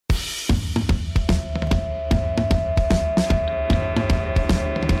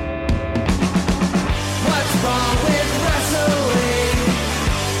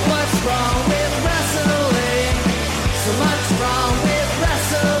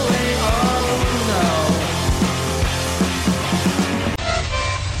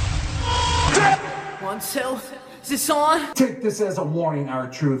tell. Is this on? Take this as a warning,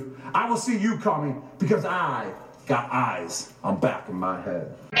 R-Truth. I will see you coming because I got eyes on back of my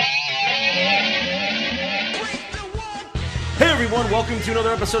head. Hey everyone, welcome to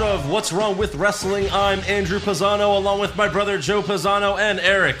another episode of What's Wrong with Wrestling. I'm Andrew Pisano, along with my brother Joe Pisano and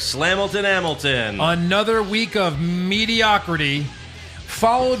Eric Slamilton-Hamilton. Another week of mediocrity,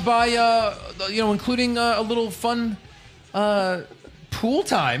 followed by, including a little fun pool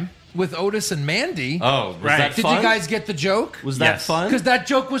time with Otis and Mandy. Oh, was that Did fun? you guys get the joke? Was that fun? Because that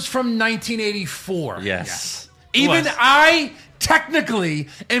joke was from 1984. Yes. Even I, technically,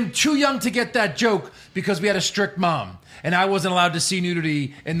 am too young to get that joke because we had a strict mom. And I wasn't allowed to see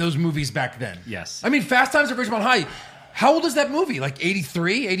nudity in those movies back then. Yes. I mean, Fast Times at Ridgemont High. How old is that movie? Like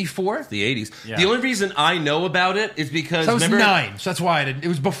 83, 84? The 80s. Yeah. The only reason I know about it is because... So I was remember, 9, so that's why I didn't. It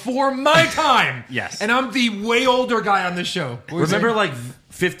was before my time. Yes. And I'm the way older guy on this show. Remember, like,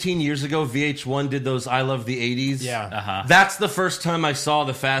 15 years ago, VH1 did those I Love the 80s? Yeah. Uh-huh. That's the first time I saw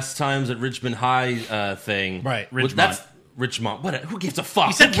the Fast Times at Richmond High thing. Right. Well, Ridgemont. That's Richmond. What? Who gives a fuck?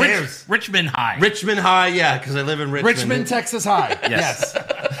 You said Who cares? Richmond High. Richmond High, yeah, because I live in Richmond. Richmond, Texas High. Yes.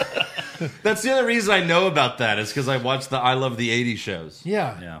 That's the only reason I know about that is because I watched the I Love the 80s shows.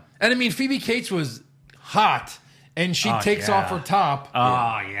 Yeah. Yeah. And I mean, Phoebe Cates was hot, and she takes yeah. off her top. Oh,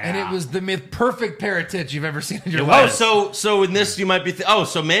 yeah. And it was the perfect pair of tits you've ever seen in your It life. Oh, so in this you might be...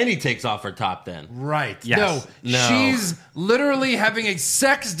 so Mandy takes off her top then. Right. Yes. No. She's literally having a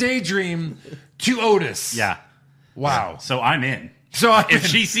sex daydream to Otis. Yeah. Wow. So I'm in. So If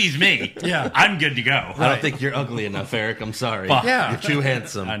she sees me, Yeah. I'm good to go. I don't think you're ugly enough, Eric. I'm sorry. Fuck. Yeah. You're too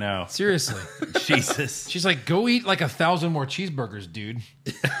handsome. I know. Seriously. Jesus. She's like, go eat like 1,000 more cheeseburgers, dude.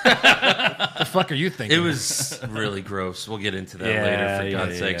 The fuck are you thinking? It was really gross. We'll get into that Yeah, later, for yeah,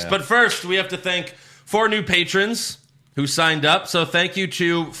 God's yeah, sakes. yeah. But first, we have to thank 4 new patrons who signed up. So thank you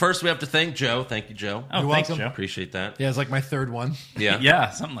to... First, we have to thank Joe. Thank you, Joe. Oh, You're thanks, welcome. Joe. Appreciate that. Yeah, it's like my third one. Yeah. Yeah,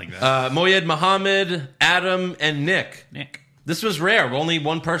 something like that. Moyed Muhammad, Adam, and Nick. Nick. This was rare. Only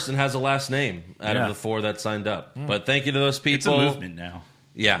one person has a last name out Yeah. of the 4 that signed up. But thank you to those people. It's a movement now.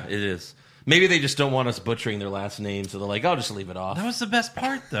 Yeah, it is. Maybe they just don't want us butchering their last name, so they're like, "Oh, just leave it off." That was the best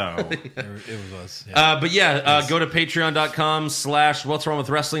part, though. It was us. Yeah. But yeah, go to patreon.com/What's Wrong with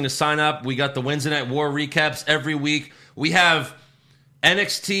Wrestling to sign up. We got the Wednesday Night War recaps every week. We have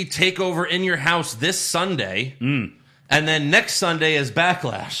NXT TakeOver in your house this Sunday. And then next Sunday is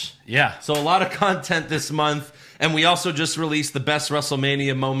Backlash. Yeah. So a lot of content this month. And we also just released the best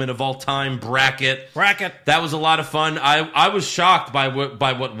WrestleMania moment of all time bracket. That was a lot of fun. I was shocked by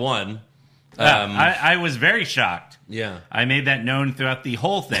what won. I was very shocked. Yeah. I made that known throughout the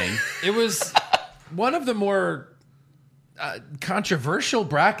whole thing. It was one of the more controversial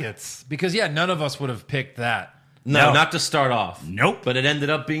brackets because, yeah, none of us would have picked that. No, not to start off. Nope. But it ended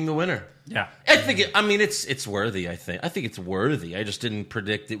up being the winner. Yeah. I think it's worthy, I think. I think it's worthy. I just didn't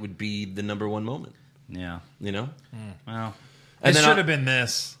predict it would be the number one moment. Yeah. You know? Well, It then should have been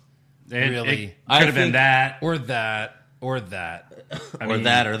this. it Really? could have been think- that. Or that. Or that. Or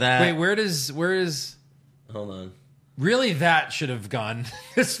that or that. Wait, where is... Hold on. Really, that should have gone.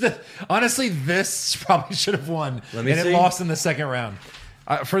 Honestly, this probably should have won. Let me and see. it lost in the second round.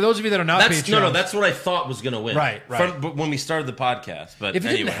 For those of you that are not Patreon... That's what I thought was going to win. Right. But when we started the podcast. But If it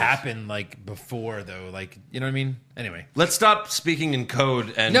didn't anyways. happen, like, before, though, like, you know what I mean? Anyway. Let's stop speaking in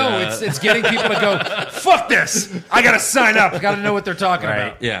code and... No, it's getting people to go, fuck this! I gotta sign up! I gotta know what they're talking Right.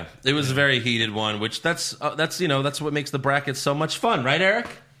 about. Yeah, it was a very heated one, which that's what makes the brackets so much fun, right, Eric?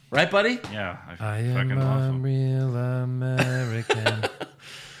 Right, buddy? Yeah. I fucking am a awesome. real American.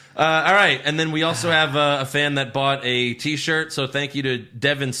 All right, and then we also have a fan that bought a T-shirt, so thank you to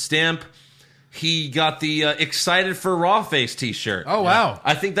Devin Stamp. He got the Excited for Raw Face T-shirt. Oh, wow.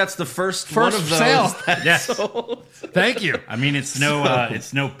 I think that's the first one of those. sale. That's Yes. sold. Thank you. I mean, it's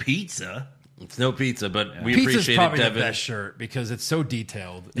no pizza. It's no pizza, but we Pizza's appreciate probably it, the Devin. best shirt because it's so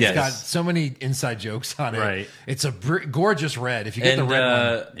detailed. It's Yes. got so many inside jokes on it. Right. It's a gorgeous red. If you get And the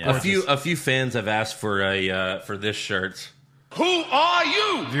red one, a few fans have asked for this shirt, Who are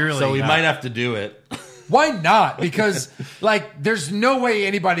you? really, so we might have to do it. Why not? Because like, there's no way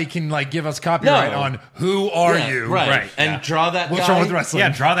anybody can like give us copyright No. on who are Yeah, you? right? And yeah. draw that. What's guy. wrong with wrestling?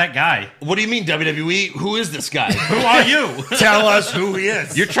 Yeah, draw that guy. What do you mean WWE? Who is this guy? Who are you? Tell us who he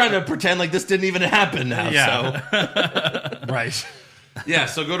is. You're trying to pretend like this didn't even happen now. Yeah. So right. yeah,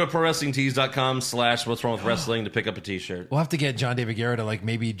 so go to prowrestlingtees.com/what's wrong with wrestling to pick up a T-shirt. We'll have to get John David Guerra to like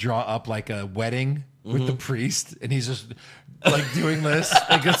maybe draw up like a wedding with the priest, and he's just like doing this.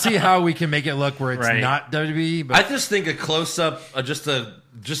 Like, let's see how we can make it look where it's Right. not WWE. But I just think a close up,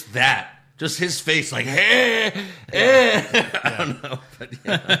 just his face, like hey. I don't know, but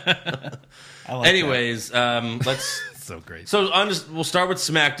yeah. like Anyways, let's. So great. So we'll start with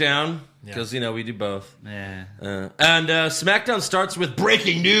SmackDown because we do both. Yeah. And SmackDown starts with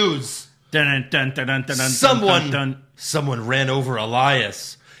breaking news. Dun, dun, dun, dun, dun, dun, Someone dun. ran over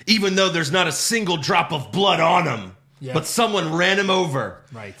Elias, even though there's not a single drop of blood on him. Yeah. But someone ran him over.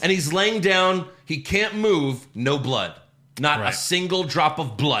 Right. And he's laying down. He can't move. No blood. Not a Right. single drop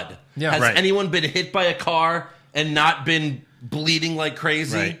of blood. Yeah. Has Right. anyone been hit by a car and not been bleeding like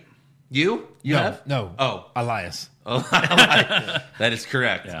crazy? Right. You? You have? No. Oh. Elias. That is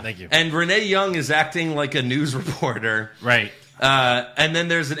correct. Yeah. Thank you. And Renee Young is acting like a news reporter. Right. And then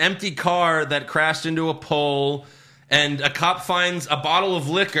there's an empty car that crashed into a pole, and a cop finds a bottle of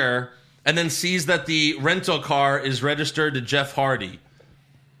liquor and then sees that the rental car is registered to Jeff Hardy.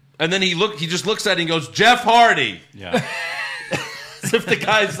 And then he just looks at it and goes, Jeff Hardy. Yeah. As if the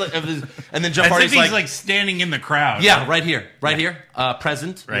guy's like, and then Jeff As Hardy's if he's like, standing in the crowd. yeah, right here,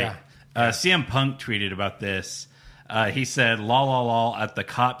 present. Right. CM Punk tweeted about this. He said, lol, lol, lol, at the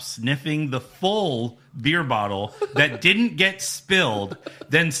cop sniffing the full beer bottle that didn't get spilled,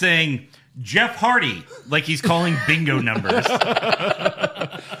 then saying, Jeff Hardy, like he's calling bingo numbers.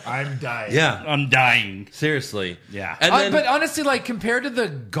 I'm dying. Yeah, I'm dying. seriously. Yeah. And then, But honestly, like compared to the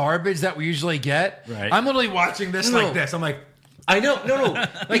garbage that we usually get, Right. I'm literally watching this like this. I'm like, I know, no,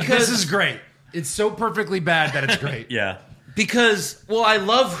 like because this is great. It's so perfectly bad that it's great. Yeah. Because, well, I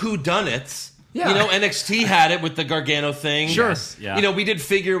love whodunits. Yeah. You know, NXT had it with the Gargano thing. Sure. Yes, yeah. You know, we did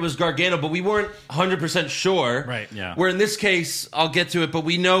figure it was Gargano, but we weren't 100% sure. Right. Yeah. Where in this case, I'll get to it, but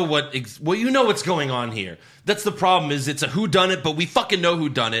we know you know what's going on here. That's the problem, is it's a whodunit, but we fucking know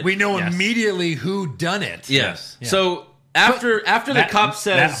whodunit. We know Yes. immediately who done it. Yes. Yeah. So after the cop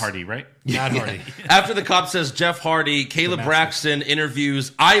says... Matt Hardy, right? Not Hardy. After the cop says Jeff Hardy, Caleb Braxton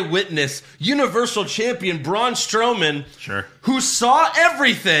interviews eyewitness Universal Champion Braun Strowman, Sure. who saw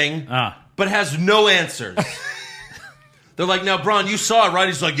everything, but has no answers. They're like, now, Braun, you saw it, right?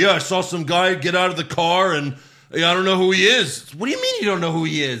 He's like, yeah, I saw some guy get out of the car, and I don't know who he is. What do you mean you don't know who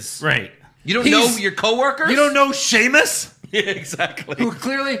he is? Right. You don't know your coworkers? You don't know Sheamus? Yeah, exactly. Who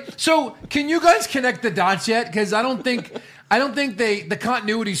clearly. So, can you guys connect the dots yet? Because I don't think the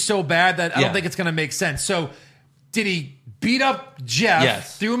continuity's so bad that I don't think it's going to make sense. So, did he beat up Jeff?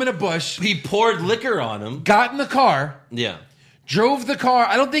 Yes. Threw him in a bush. He poured liquor on him. Got in the car. Yeah. Drove the car.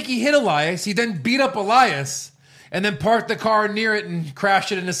 I don't think he hit Elias. He then beat up Elias. And then parked the car near it and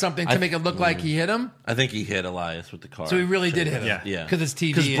crashed it into something to make it look like he hit him. I think he hit Elias with the car. So he really did hit him. Yeah. Yeah. Because it's TV.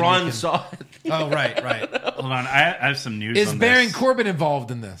 Because and Braun you can- saw it. Oh, right. Hold on. I have some news Is on Baron this. Corbin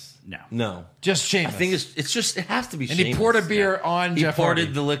involved in this? No. No. Just Sheamus. I think it's just, it has to be and he Sheamus. poured a beer on He Jeff poured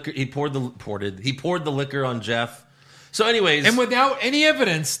Hardy. the liquor. He poured the liquor on Jeff. So, anyways, And without any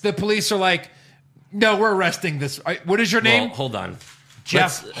evidence, the police are like, no, we're arresting this. What is your name? well, hold on,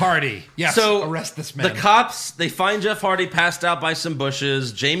 Jeff Let's- Hardy. Yes, So arrest this man. The cops, they find Jeff Hardy passed out by some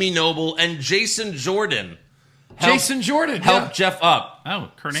bushes. Jamie Noble and Jason Jordan Jason Jordan. helped Jeff up.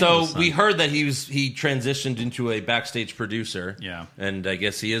 Oh, Kurt So Angle's son. we heard that he transitioned into a backstage producer. Yeah. and I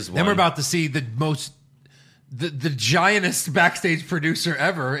guess he is one. Then we're about to see the giantest backstage producer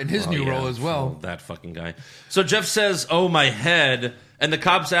ever in his new Yeah, role as well. That fucking guy. So Jeff says, "Oh, my head." And the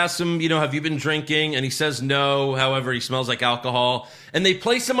cops ask him, have you been drinking? And he says no. However, he smells like alcohol. And they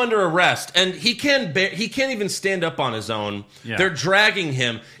place him under arrest. And he can't even stand up on his own. Yeah. They're dragging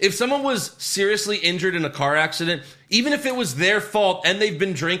him. If someone was seriously injured in a car accident, even if it was their fault and they've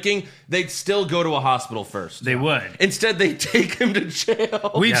been drinking, they'd still go to a hospital first. They would. Instead, they take him to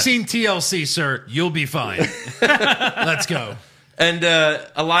jail. We've Yes. seen TLC, sir. You'll be fine. Let's go. And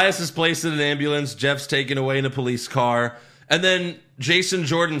Elias is placed in an ambulance. Jeff's taken away in a police car. And then Jason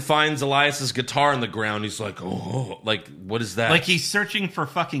Jordan finds Elias's guitar on the ground. He's like, oh, like, what is that? Like he's searching for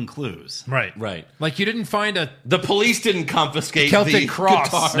fucking clues. Right. Right. Like you didn't find a The police didn't confiscate the Celtic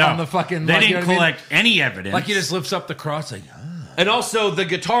cross guitar. on the fucking. They like, you know didn't what I mean? collect any evidence. Like he just lifts up the cross. Like, And also, the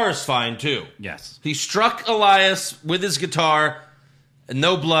guitar is fine, too. Yes. He struck Elias with his guitar, and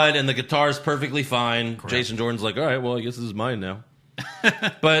no blood, and the guitar is perfectly fine. Jason Jordan's like, all right, well, I guess this is mine now.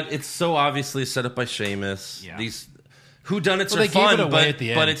 But it's so obviously set up by Sheamus. Yeah. These whodunits Well, are they gave fun, it away at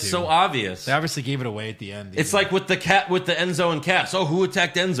the but end, it's too. so obvious. they obviously gave it away at the end. It's like with the Enzo and Cass. Oh, who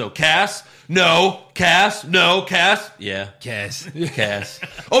attacked Enzo? Cass? No. Cass? No. Cass? Yeah. Cass. Cass.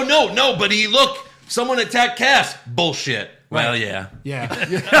 Oh, no, but someone attacked Cass. Bullshit. Well, yeah. Yeah.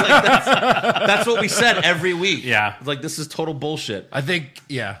 That's what we said every week. Yeah. It's like, this is total bullshit. I think.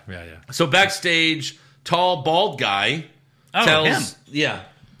 Yeah. So backstage, tall, bald guy tells... him. Yeah.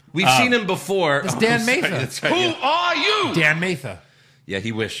 We've seen him before. It's Dan sorry, Matha. that's right, yeah. Dan Matha. Yeah,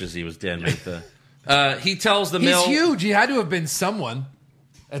 he wishes he was Dan Matha. He tells the He's mill... huge. He had to have been someone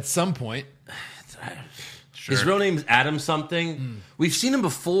at some point. His real name's Adam something. We've seen him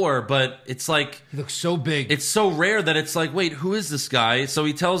before, but it's like He looks so big. it's so rare that it's like, wait, who is this guy? So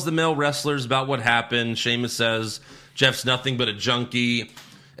he tells the male wrestlers about what happened. Sheamus says Jeff's nothing but a junkie.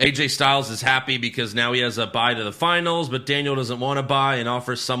 AJ Styles is happy because now he has a bye to the finals, but Daniel doesn't want to bye and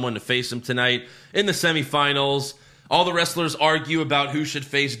offers someone to face him tonight in the semifinals. All the wrestlers argue about who should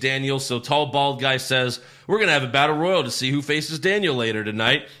face Daniel, so Tall Bald Guy says, we're going to have a battle royal to see who faces Daniel later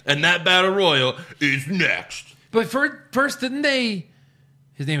tonight, and that battle royal is next. But first, didn't they...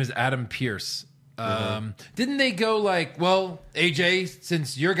 His name is Adam Pierce. Didn't they go like, well, AJ,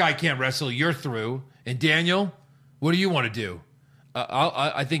 since your guy can't wrestle, you're through. And Daniel, what do you want to do?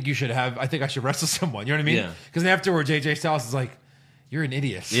 I think you should have... I think I should wrestle someone. You know what I mean? Yeah. Because afterwards, AJ Styles is like, you're an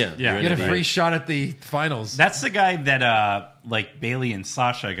idiot. Yeah, Yeah. You get a free shot at the finals. That's the guy that like Bailey and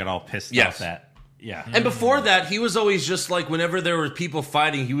Sasha got all pissed Yes. off at. Yeah. And before that, he was always just like, whenever there were people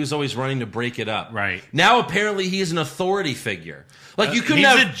fighting, he was always running to break it up. Right. Now, apparently, he's an authority figure. Like, you couldn't He's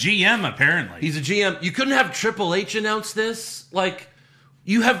have... a GM, apparently. He's a GM. You couldn't have Triple H announce this. Like,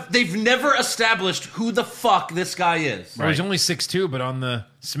 they've never established who the fuck this guy is. Well, he's only 6'2", but on the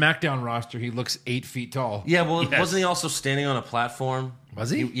SmackDown roster, he looks 8 feet tall. Yeah, well, Yes. wasn't he also standing on a platform? Was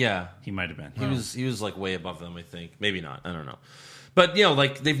he? Yeah. He might have been. He was like way above them, I think. Maybe not. I don't know. But, you know,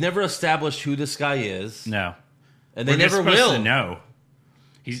 like, they've never established who this guy is. No. And they We're just never supposed will. to know.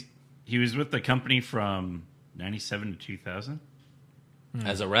 He was with the company from 97 to 2000.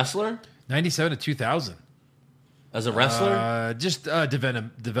 As a wrestler? 97 to 2000. As a wrestler? Just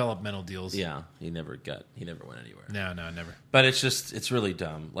developmental deals. Yeah, he never went anywhere. No, never. But it's really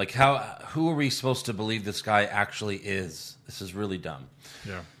dumb. Like, who are we supposed to believe this guy actually is? This is really dumb.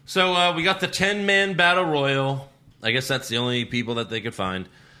 Yeah. So we got the 10-man battle royal. I guess that's the only people that they could find.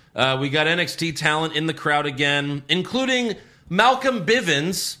 We got NXT talent in the crowd again, including Malcolm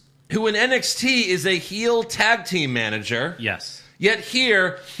Bivens, who in NXT is a heel tag team manager. Yes. Yet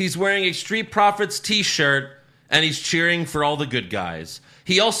here, he's wearing a Street Profits t-shirt, and he's cheering for all the good guys.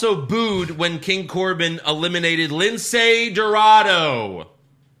 He also booed when King Corbin eliminated Lindsay Dorado.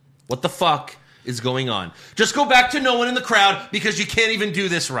 What the fuck is going on? Just go back to no one in the crowd because you can't even do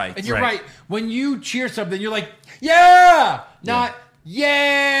this right. And you're Right. right. When you cheer something, you're like, yeah! Not,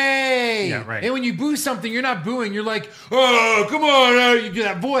 yay! Yeah, right. And when you boo something, you're not booing. You're like, oh, come on. You do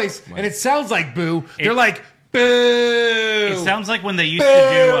that voice, and it sounds like boo. They're like, boo! It sounds like when they used boo!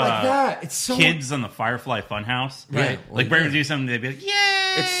 to do like that. It's so... Kids on the Firefly Funhouse. Right. Like, Barry would do something, they'd be like,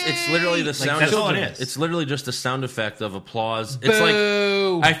 yay! It's literally the sound. that's all it is. It's literally just a sound effect of applause. Boo! It's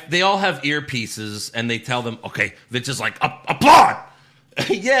like they all have earpieces, and they tell them, "Okay, Vince is like applaud,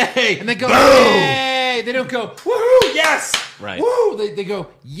 yay!" And they go, boo! yay! They don't go, woohoo, yes! Right. Woo! They go,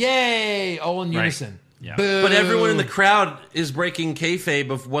 yay! All in unison. Yeah. Boo! But everyone in the crowd is breaking kayfabe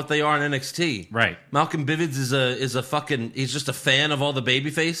of what they are in NXT. Right. Malcolm Bivens is a fucking. He's just a fan of all the baby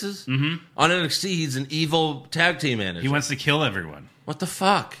faces. Mm-hmm. On NXT, he's an evil tag team manager. He wants to kill everyone. What the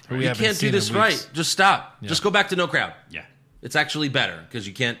fuck? we You haven't can't do seen this in right. weeks. Just stop. Just go back to no crowd. Yeah. It's actually better because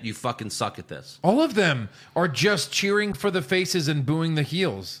you can't. You fucking suck at this. All of them are just cheering for the faces and booing the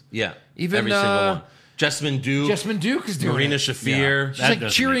heels. Yeah. Even, every single one. Jessamine Duke. Jasmine Duke is doing Marina it. Shafir. Yeah. She's That like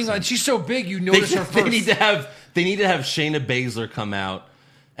doesn't cheering make on. sense. She's so big, you They, notice her they first. need to have Shayna Baszler come out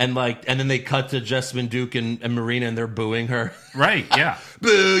and then they cut to Jessamine Duke and Marina and they're booing her. Right, yeah.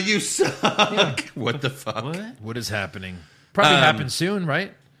 Boo, you suck. What the fuck? What is happening? Probably happen soon,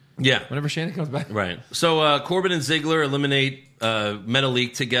 right? Yeah. Whenever Shayna comes back. Right. So Corbin and Ziggler eliminate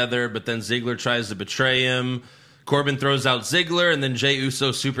Metalik together, but then Ziggler tries to betray him. Corbin throws out Ziggler, and then Jey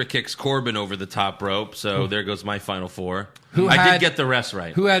Uso super kicks Corbin over the top rope. So there goes my final four. I did get the rest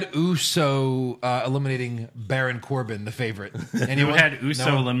right. Who had Uso eliminating Baron Corbin, the favorite? Who Anyone? had Uso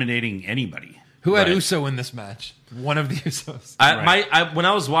No one? eliminating anybody? Who had Right. Uso in this match? One of the Usos. When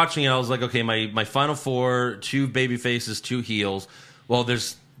I was watching it, I was like, okay, my final four: 2 baby faces, 2 heels. Well,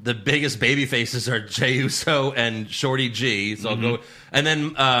 there's the biggest baby faces are Jey Uso and Shorty G. So I'll go, and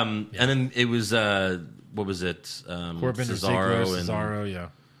then it was what was it? Corbin Cesaro or Ziggler, and Cesaro, yeah.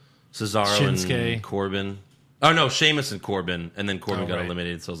 Cesaro Shinsuke. and Corbin. Oh no, Sheamus and Corbin, and then Corbin got right.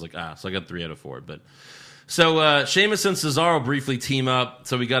 eliminated. So I was like, so I got 3 out of 4. But so Sheamus and Cesaro briefly team up.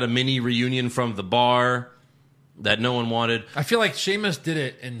 So we got a mini reunion from the bar that no one wanted. I feel like Sheamus did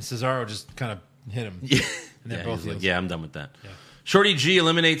it, and Cesaro just kind of hit him. Yeah, And then yeah, both he's like, heels. yeah, I'm done with that. Shorty G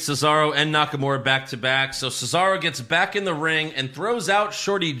eliminates Cesaro and Nakamura back to back. So Cesaro gets back in the ring and throws out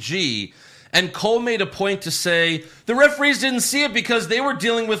Shorty G. And Cole made a point to say the referees didn't see it because they were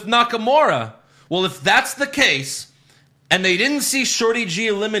dealing with Nakamura. Well, if that's the case, and they didn't see Shorty G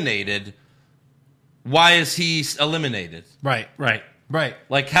eliminated, why is he eliminated? Right. Right. Right.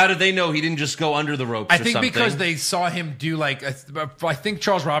 Like, how did they know he didn't just go under the ropes? I or think something? because they saw him do like, I think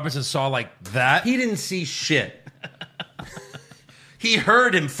Charles Robinson saw like that. He didn't see shit. He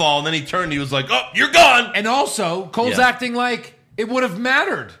heard him fall, and then he turned. And he was like, "Oh, you're gone." And also, Cole's Yeah. acting like it would have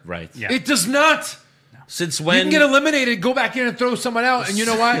mattered. Right. Yeah. It does not. Since You when? can get eliminated, go back in and throw someone out, and you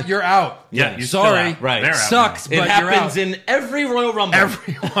know what? You're out. Yeah, you're still sorry. out. Right. They're out Sucks, it but you're happens out. in every Royal Rumble.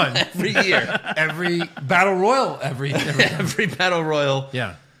 Everyone. Every year. Every battle royal. Every Every battle royal.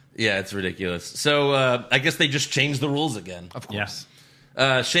 yeah. Yeah, it's ridiculous. So I guess they just changed the rules again. Of Yeah. course.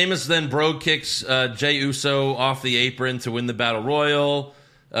 Sheamus then Brogue kicks Jey Uso off the apron to win the battle royal.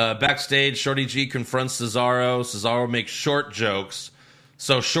 Backstage, Shorty G confronts Cesaro. Cesaro makes short jokes.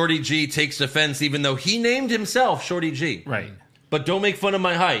 So Shorty G takes offense even though he named himself Shorty G. Right. But don't make fun of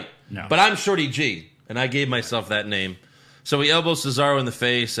my height. No. But I'm Shorty G, and I gave myself that name. So he elbows Cesaro in the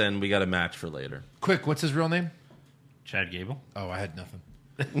face, and we got a match for later. Quick, what's his real name? Chad Gable. Oh, I had nothing.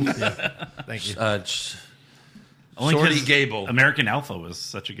 Yeah. Thank you. Only Shorty 'cause Gable American Alpha was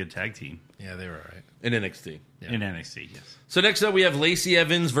such a good tag team Yeah, they were all right. in NXT. in NXT. Yes. So next up, we have Lacey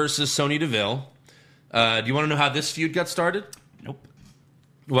Evans versus Sonya Deville. Do you want to know how this feud got started? Nope.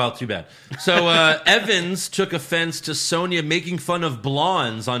 Well, too bad. So Evans took offense to Sonya making fun of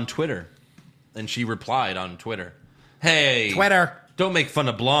blondes on Twitter. And she replied on Twitter, "Hey, Twitter. don't make fun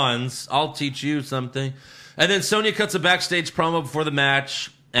of blondes. I'll teach you something." And then Sonya cuts a backstage promo before the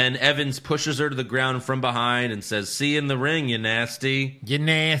match, and Evans pushes her to the ground from behind and says, "See you in the ring, you nasty." You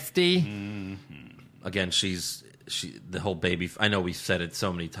nasty. Again, she the whole baby. I know we've said it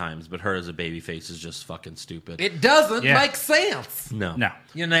so many times, but her as a baby face is just fucking stupid. It doesn't Yeah. make sense. No.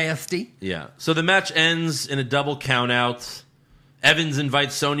 You nasty. Yeah. So the match ends in a double countout. Evans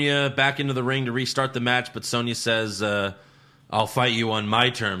invites Sonya back into the ring to restart the match, but Sonya says, "I'll fight you on my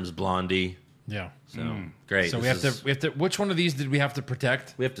terms, Blondie." Yeah. So great. So we have to. Which one of these did we have to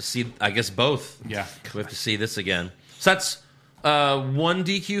protect? We have to see. I guess both. Yeah. We have to see this again. So that's one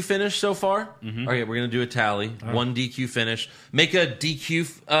DQ finish so far. Okay, we're gonna do a tally. One DQ finish. Make a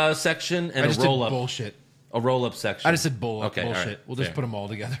DQ section and I just a roll did up. bullshit. A roll up section. I just said bullshit. all right, We'll just fair. put them all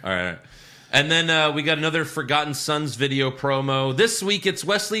together. All right. And then we got another Forgotten Sons video promo. This week it's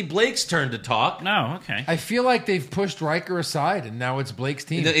Wesley Blake's turn to talk. No. Okay. I feel like they've pushed Riker aside, and now it's Blake's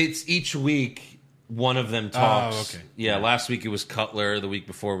team. It's each week one of them talks. Oh, okay. Yeah, last week it was Cutler. The week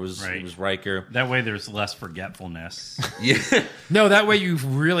before was Right. it was Riker. That way, there's less forgetfulness. Yeah. No, that way you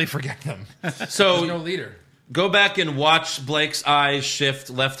really forget them. So There's no leader. go back and watch Blake's eyes shift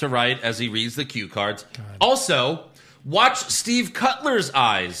left to right as he reads the cue cards. Also, watch Steve Cutler's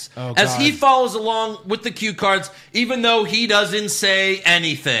eyes Oh, as he God. follows along with the cue cards, even though he doesn't say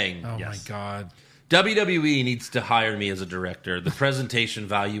anything. Oh Yes. my god. WWE needs to hire me as a director. The presentation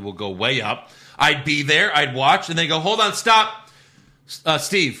value will go way up. I'd be there, I'd watch, and they go, "Hold on, stop.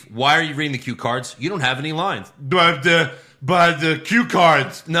 Steve, why are you reading the cue cards? You don't have any lines." But the cue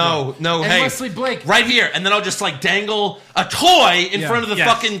cards. No, And hey. Wesley Blake. Right here. And then I'll just like dangle a toy in Yeah. front of the Yes.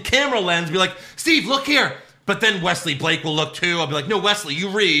 fucking camera lens and be like, "Steve, look here." But then Wesley Blake will look too. I'll be like, "No, Wesley, you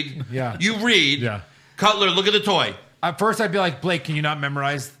read. Yeah. You read. Yeah. Cutler, look at the toy." At first, I'd be like, Blake, can you not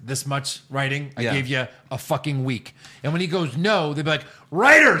memorize this much writing? I Yeah. gave you a fucking week. And when he goes, no, they'd be like,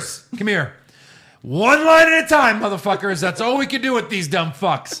 writers, come here. One line at a time, motherfuckers. That's all we can do with these dumb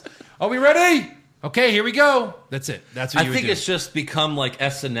fucks. Are we ready? Okay, here we go. That's it. That's what I you think would do. it's just become like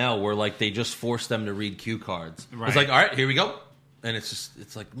SNL where like they just force them to read cue cards. It's Right. like, all right, here we go. And it's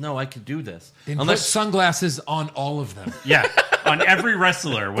like, no, I could do this. And put Unless sunglasses on all of them. Yeah. On every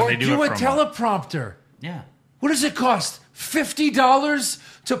wrestler when Or they do do a a promo. teleprompter. Yeah. What does it cost? $50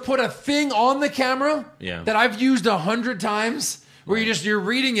 to put a thing on the camera Yeah. that I've used 100 times, where you're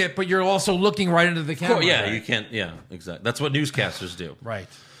reading it, but you're also looking right into the camera. yeah, you can't. Yeah, exactly. That's what newscasters do. Right.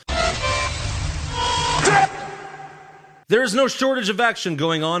 There is no shortage of action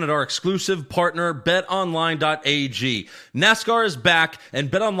going on at our exclusive partner, BetOnline.ag. NASCAR is back,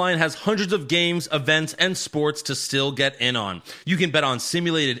 and BetOnline has hundreds of games, events, and sports to still get in on. You can bet on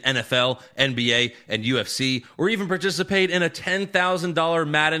simulated NFL, NBA, and UFC, or even participate in a $10,000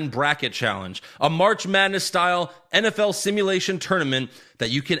 Madden Bracket Challenge, a March Madness-style NFL simulation tournament that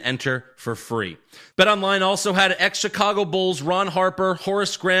you can enter for free. BetOnline also had ex-Chicago Bulls Ron Harper,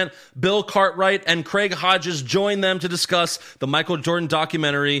 Horace Grant, Bill Cartwright, and Craig Hodges join them to discuss the Michael Jordan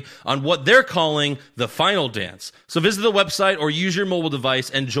documentary on what they're calling the Final Dance. So visit the website or use your mobile device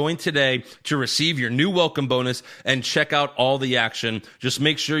and join today to receive your new welcome bonus and check out all the action. Just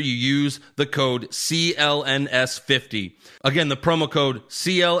make sure you use the code CLNS50. Again, the promo code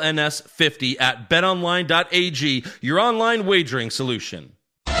CLNS50 at betonline.ag, your online wagering solution.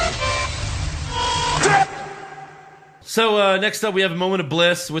 So next up, we have a moment of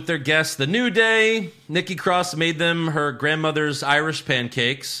bliss with their guest, The New Day. Nikki Cross made them her grandmother's Irish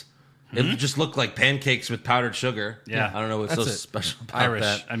pancakes. It just looked like pancakes with powdered sugar. Yeah. I don't know what's That's so it. special about Irish.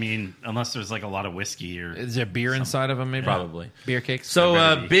 that. I mean, unless there's like a lot of whiskey or Is there beer inside of them? Maybe Probably. beer cakes. So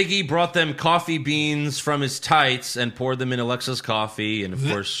better Biggie brought them coffee beans from his tights and poured them in Alexa's coffee. And of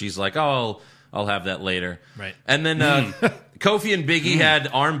course, she's like, "Oh, I'll have that later." Right. And then Kofi and Biggie had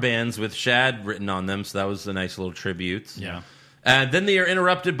armbands with Shad written on them, so that was a nice little tribute. yeah. And then they are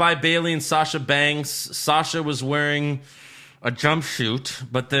interrupted by Bailey and Sasha Banks. Sasha was wearing a jumpsuit,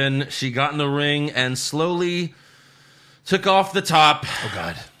 but then she got in the ring and slowly took off the top. Oh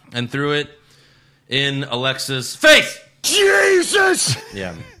God. And threw it in Alexa's face. Jesus!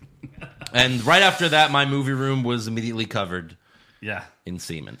 Yeah. And right after that, my movie room was immediately covered Yeah. in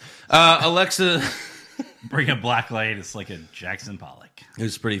semen. Alexa, Bring a black light. It's like a Jackson Pollock. it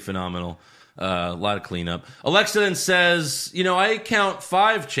was pretty phenomenal. A lot of cleanup. Alexa then says, I count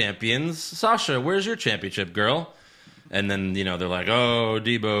 5 champions. Sasha, where's your championship, girl? And then, they're like, oh,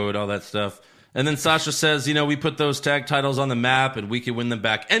 Debo and all that stuff. And then Sasha says, we put those tag titles on the map and we can win them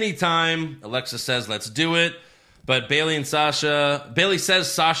back anytime. Alexa says, let's do it. But Bailey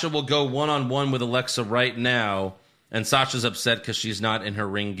says Sasha will go one-on-one with Alexa right now. And Sasha's upset because she's not in her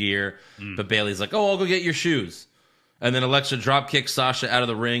ring gear. But Bailey's like, oh, I'll go get your shoes. And then Alexa drop kicks Sasha out of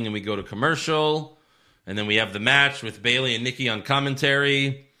the ring and we go to commercial. And then we have the match with Bailey and Nikki on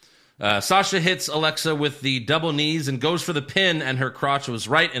commentary. Sasha hits Alexa with the double knees and goes for the pin, and her crotch was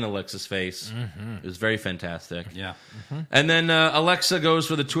right in Alexa's face. It was very fantastic. Yeah. And then Alexa goes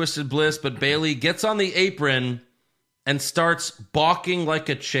for the Twisted Bliss, but Bailey gets on the apron and starts balking like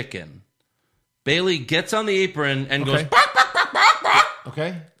a chicken. Bailey gets on the apron and goes, bark, bark, bark, bark, bark.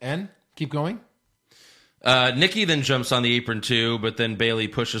 Okay, and keep going. Nikki then jumps on the apron too, but then Bailey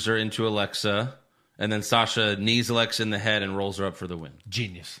pushes her into Alexa. And then Sasha knees Alexa in the head and rolls her up for the win.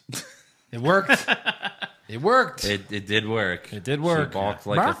 Genius. It worked. It worked. It did work. It did work. She balked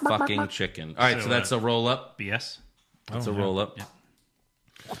like a fucking chicken. All right, so that's a roll up. BS. That's a roll up.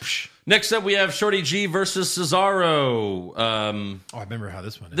 Next up, we have Shorty G versus Cesaro. I remember how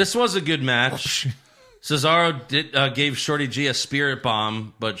this one is. This was a good match. Cesaro gave Shorty G a spirit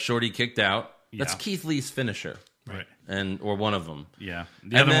bomb, but Shorty kicked out. That's Yeah. Keith Lee's finisher, Right. or one of them. Yeah. The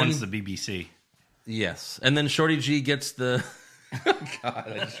And other then- one's the BBC. Yes, and then Shorty G gets the. God,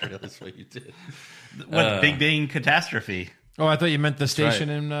 I just realized what you did. What Big Bang Catastrophe? Oh, I thought you meant the station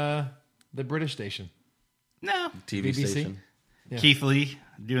right. in the British station. No. TV BBC? station. Keith Lee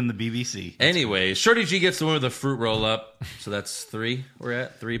doing the BBC. Anyway, Shorty G gets the one with the fruit roll up. So that's 3. We're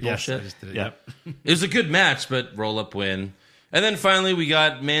at 3 bullshit. I just did it. Yep. It was a good match, but roll up win. And then finally, we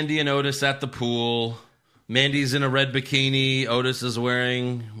got Mandy and Otis at the pool. Mandy's in a red bikini. Otis is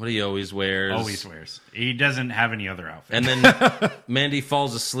wearing what he always wears. Always wears. He doesn't have any other outfit. And then Mandy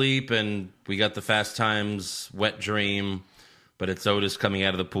falls asleep, and we got the Fast Times wet dream. But it's Otis coming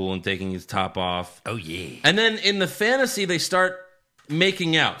out of the pool and taking his top off. Oh, yeah. And then in the fantasy, they start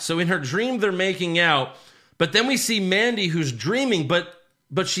making out. So in her dream, they're making out. But then we see Mandy who's dreaming,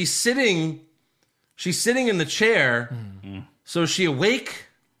 but she's sitting in the chair. So is she awake?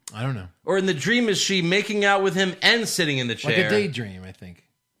 I don't know. Or in the dream, is she making out with him and sitting in the chair? Like a daydream, I think.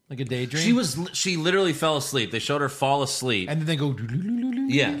 Like a daydream. She literally fell asleep. They showed her fall asleep. And then they go.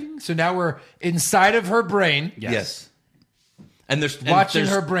 Yeah. So now we're inside of her brain. Yes. And there's Watching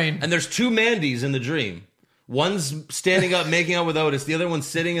there's- her brain. And there's 2 Mandys in the dream. One's standing up making out with Otis. The other one's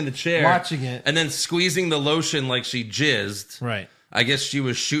sitting in the chair. Watching it. And then squeezing the lotion like she jizzed. Right. I guess she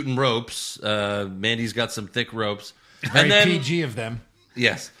was shooting ropes. Mandy's got some thick ropes. Very and then, PG of them.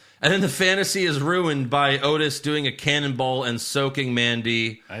 Yes. And then the fantasy is ruined by Otis doing a cannonball and soaking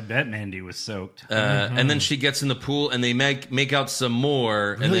Mandy. I bet Mandy was soaked. And then she gets in the pool and they make out some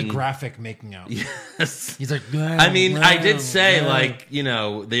more. Really and then, graphic making out. Yes. He's like, I mean, I did say,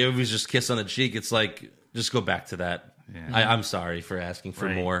 they always just kiss on the cheek. It's like, just go back to that. Yeah. I'm sorry for asking for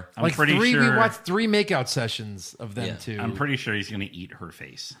Right. more. I'm like pretty 3, sure. we watched 3 makeout sessions of them Yeah. too. I'm pretty sure he's going to eat her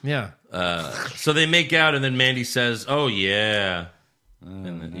face. Yeah. So they make out, and then Mandy says, "Oh yeah," and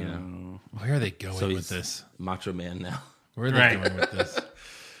then Where are they going so with he's this? Macho Man now. Where are they Right. going with this?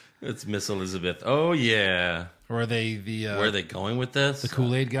 It's Miss Elizabeth. Oh yeah. Or are they the Where are they going with this? the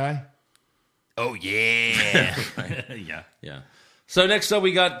Kool-Aid guy? Oh yeah. Yeah. Yeah. So next up,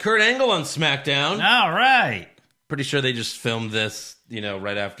 we got Kurt Angle on SmackDown. All right. Pretty sure they just filmed this,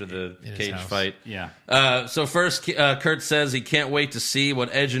 right after the his cage house. fight. Yeah. So first, Kurt says he can't wait to see what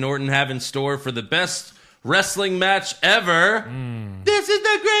Edge and Orton have in store for the best wrestling match ever. This is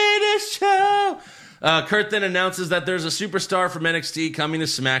the greatest show Kurt then announces that there's a superstar from NXT coming to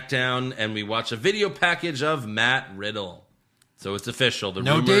SmackDown, and we watch a video package of Matt Riddle. So it's official.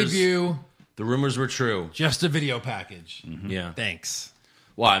 No debut, The rumors were true. just a video package. Yeah. Thanks.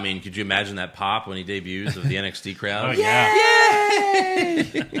 Well, I mean, could you imagine that pop when he debuts of the NXT crowd? Oh, yeah.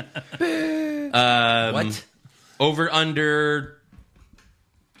 What? Over under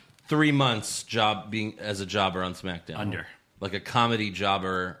 3 months being as a jobber on SmackDown. Under. Like a comedy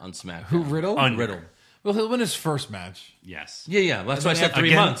jobber on SmackDown. Who, Riddle? Under. Riddle. Well, he'll win his first match. Yes. Yeah. That's why I said 3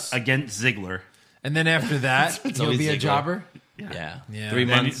 Again- months. Against Ziggler. And then after that, he'll always be a Ziggler. jobber. Yeah. Yeah. 3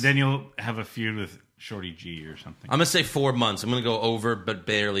 Then, months. then you'll have a feud with Shorty G or something. I'm going to say 4 months. I'm going to go over, but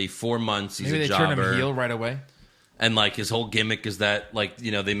barely. 4 months. He's Maybe a they jobber. turn him heel right away. And like his whole gimmick is that like,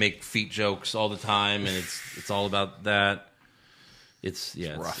 you know, they make feet jokes all the time and it's all about that. It's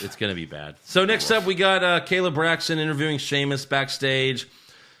going to be bad. So next up we got Caleb Braxton interviewing Sheamus backstage.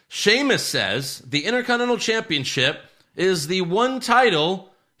 Sheamus says the Intercontinental Championship is the one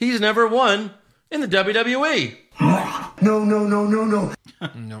title he's never won in the WWE.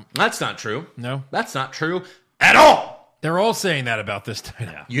 No. That's not true. No. That's not true at all. They're all saying that about this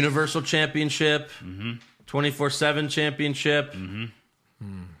title. Yeah. Universal Championship, 24/7 Championship.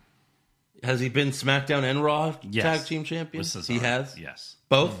 Has he been SmackDown and Raw Yes. Tag Team Champion? With Cesaro. He has? Yes.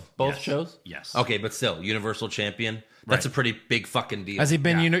 Both Yes. shows? Yes. Okay, but still, Universal Champion. That's Right. a pretty big fucking deal. Has he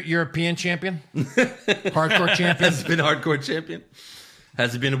been European champion? Hardcore champion? Has he been hardcore champion?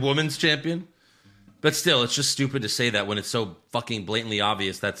 Has he been a women's champion? But still, it's just stupid to say that when it's so fucking blatantly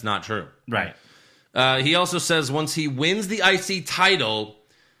obvious that's not true. Right. He also says once he wins the IC title,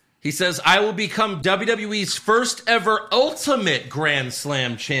 he says, I will become WWE's first ever Ultimate Grand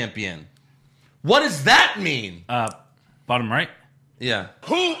Slam champion. What does that mean? Bottom right. Yeah.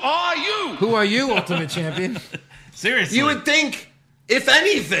 Who are you, Ultimate Champion? Seriously. You would think, if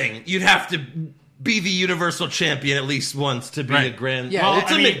anything, you'd have to be the Universal Champion at least once to be Right. a Grand Yeah,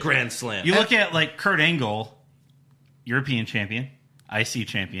 Ultimate I mean, Grand Slam. You look at like Kurt Angle, European champion, IC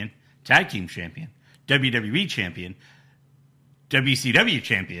champion, Tag Team champion, WWE champion, WCW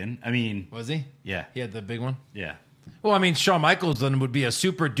champion. I mean, Was he? yeah, He had the big one? yeah. Well, I mean, Shawn Michaels then would be a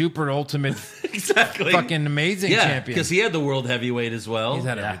super duper ultimate exactly. fucking amazing yeah, champion. because he had the World Heavyweight as well. He's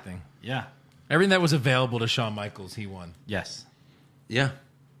had Yeah. everything. Yeah. Everything that was available to Shawn Michaels, he won. Yes. Yeah,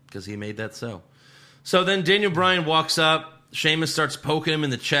 because he made that so. So then Daniel Bryan walks up. Sheamus starts poking him in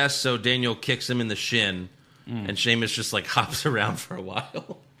the chest, so Daniel kicks him in the shin. And Sheamus just like hops around for a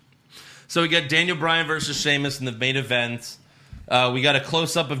while. So we got Daniel Bryan versus Sheamus in the main event. We got a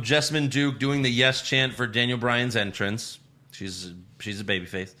close-up of Jessamine Duke doing the yes chant for Daniel Bryan's entrance. She's a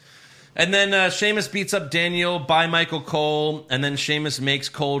babyface. And then Sheamus beats up Daniel by Michael Cole, and then Sheamus makes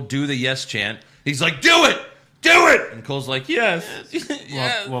Cole do the yes chant. He's like, do it! Do it! And Cole's like, yes.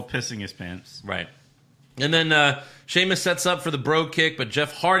 yes. While pissing his pants. Right. And then Sheamus sets up for the bro kick, but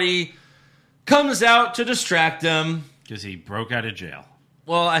Jeff Hardy comes out to distract him. Because he broke out of jail.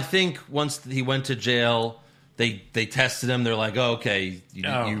 Well, I think once he went to jail, they tested him. They're like, oh, okay, you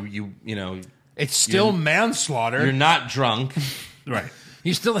know, It's still manslaughter. you're not drunk. Right.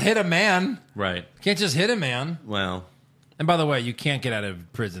 You still hit a man. Right. Can't just hit a man. Well, And by the way, you can't get out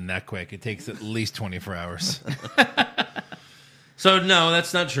of prison that quick. It takes at least 24 hours. so no,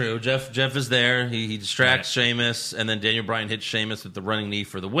 that's not true. Jeff is there. He distracts Sheamus, and then Daniel Bryan hits Sheamus with the running knee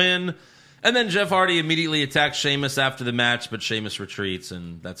for the win. And then Jeff Hardy immediately attacks Sheamus after the match, but Sheamus retreats,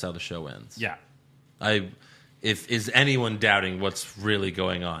 and that's how the show ends. Yeah. If is anyone doubting what's really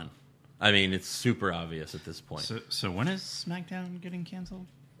going on? I mean, it's super obvious at this point. So when is SmackDown getting canceled?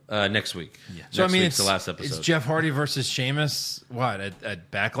 Next week. Yeah. So, I Next mean, week's it's the last episode. It's Jeff Hardy versus Sheamus, what, at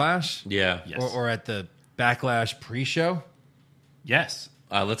Backlash? Yeah. Yes. Or at the Backlash pre-show? Yes.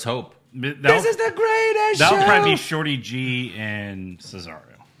 Let's hope. This is the greatest That'll show! probably be Shorty G and Cesaro.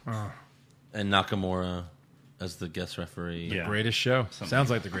 And Nakamura as the guest referee. Yeah. Greatest show. Sounds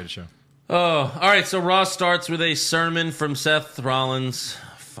like the greatest show. Oh, all right. So Raw starts with a sermon from Seth Rollins.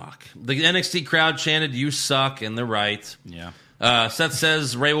 Fuck. The NXT crowd chanted, "You suck," and they're right. Yeah. Seth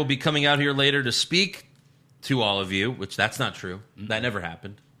says Ray will be coming out here later to speak to all of you, which that's not true. That never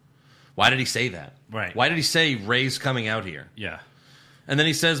happened. Why did he say that? Right. Why did he say Ray's coming out here? Yeah. And then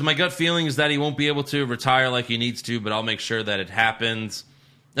he says, my gut feeling is that he won't be able to retire like he needs to, but I'll make sure that it happens.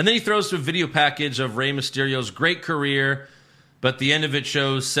 And then he throws to a video package of Rey Mysterio's great career, but the end of it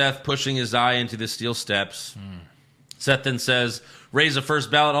shows Seth pushing his eye into the steel steps. Seth then says, Ray's a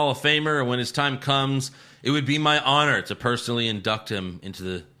first ballot Hall of Famer, and when his time comes, it would be my honor to personally induct him into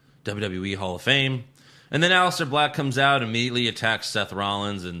the WWE Hall of Fame. And then Aleister Black comes out, immediately attacks Seth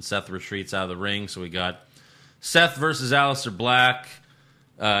Rollins, and Seth retreats out of the ring. So we got Seth versus Aleister Black.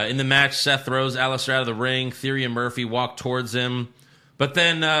 In the match, Seth throws Aleister out of the ring. Theory and Murphy walk towards him. But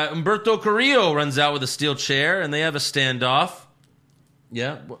then Humberto Carrillo runs out with a steel chair, and they have a standoff.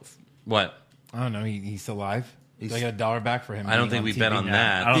 Yeah? What? I don't know. He's alive. Do I get $1 back for him? I don't think being we bet TV on now?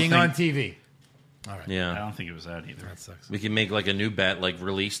 that. I don't Being think- on TV. All right. I Yeah. don't think it was out either. That sucks. We can make like a new bet, like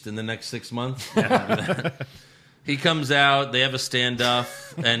released in the next 6 months. He comes out. They have a standoff.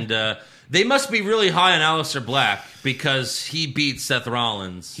 And they must be really high on Aleister Black because he beat Seth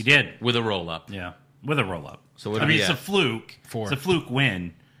Rollins. He did. With a roll-up. Yeah, with a roll up. So what I do mean, we it's a at? fluke. 4. It's a fluke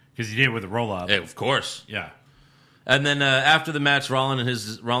win because he did it with a roll up. Hey, of course. Yeah. And then after the match, Rollins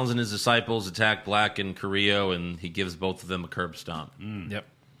and his disciples attack Black and Carrillo, and he gives both of them a curb stomp. Yep.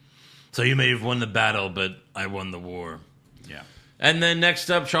 So you may have won the battle, but I won the war. Yeah. And then next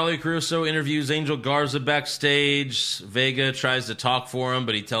up, Charlie Caruso interviews Angel Garza backstage. Vega tries to talk for him,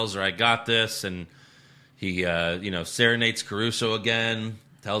 but he tells her, I got this. And he, serenades Caruso again,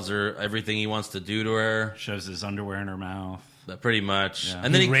 tells her everything he wants to do to her. Shows his underwear in her mouth. Pretty much. Yeah.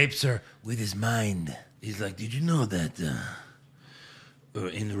 And then he rapes her. With his mind. He's like, did you know that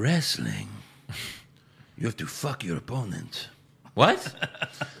in wrestling, you have to fuck your opponent? What?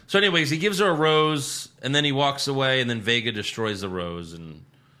 So anyways, he gives her a rose, and then he walks away, and then Vega destroys the rose, and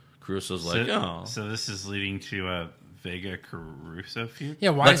Caruso's like, oh. So this is leading to a Vega Caruso feud? Yeah,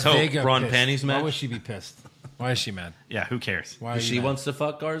 why Let's is hope. Vega Bra and pissed? panties Why match? would she be pissed? Why is she mad? Yeah, who cares? Why are you She mad? wants to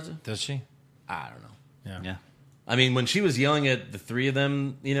fuck Garza? Does she? I don't know. Yeah. I mean, when she was yelling at the three of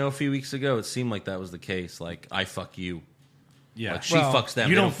them, a few weeks ago, it seemed like that was the case. Like, I fuck you. Yeah. Like, she Well, fucks them.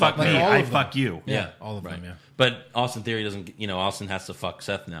 You they don't fuck me. Like all I of them. fuck you. Yeah, all of them, yeah. But Austin Theory doesn't, Austin has to fuck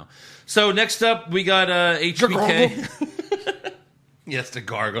Seth now. So next up, we got HBK. Yes, to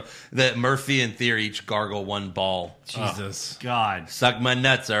gargle. That Murphy and Theory each gargle one ball. Jesus. God. Suck my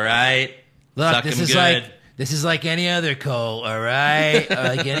nuts, all right? Look, Suck this 'em is good. like any other cult, all right?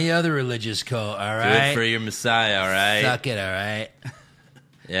 Like any other religious cult, all Do right? it for your Messiah, all right? Suck it, all right?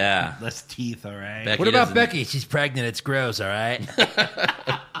 Yeah. Less teeth, all right? Becky What about doesn't- Becky? She's pregnant. It's gross, all right?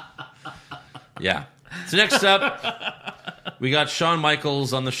 Yeah. So next up, we got Shawn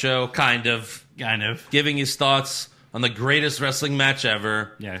Michaels on the show, kind of, Kind of. giving his thoughts on the greatest wrestling match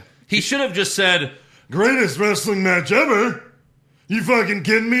ever. Yeah. He should have just said, Greatest wrestling match ever? You fucking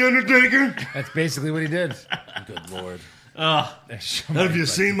kidding me, Undertaker? That's basically what he did. good Lord. Have you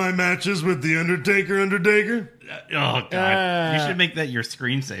seen my matches with the Undertaker? Oh, God. You should make that your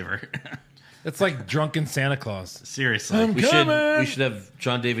screensaver. It's like drunken Santa Claus. Seriously. We should have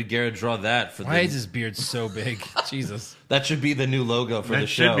John David Garrett draw that for Why is the, his beard so big? Jesus. that should be the new logo for the That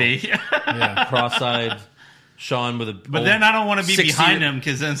show. should be. Yeah. Cross-eyed Shawn with a But then I don't want to be 60 behind him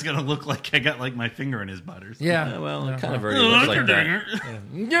because then it's going to look like I got like my finger in his butters. Yeah. well, it kind of already looks like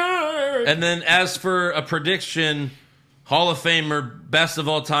that. And then as for a prediction, Hall of Famer, best of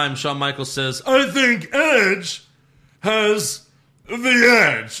all time, Shawn Michaels says, I think Edge has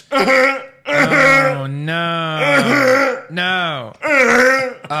the edge. Oh, no. No.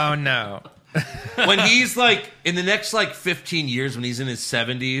 Oh, no. when he's like, in the next like 15 years, when he's in his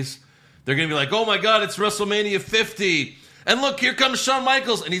 70s, they're going to be like, oh my God, it's WrestleMania 50. And look, here comes Shawn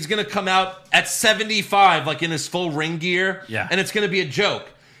Michaels. And he's going to come out at 75, like in his full ring gear. Yeah. And it's going to be a joke.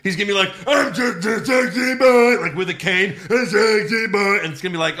 He's going to be like, I'm just a sexy boy. Like with a cane, a sexy boy. And it's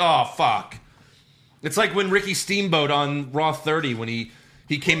going to be like, oh, fuck. It's like when Ricky Steamboat on Raw 30, when he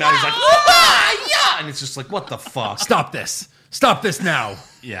came out, he's like, oh, yeah. And it's just like, what the fuck? Stop this. Stop this now.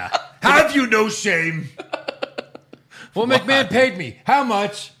 Yeah. Have you no shame? Well, McMahon paid me. How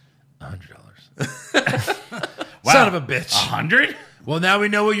much? $100. Wow. Son of a bitch. 100? Well, now we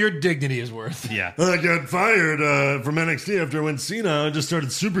know what your dignity is worth. Yeah. I got fired from NXT after I went Cena. I just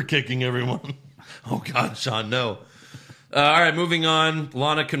started super kicking everyone. Oh, God, Sean, no. All right, moving on.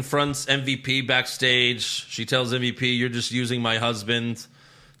 Lana confronts MVP backstage. She tells MVP, you're just using my husband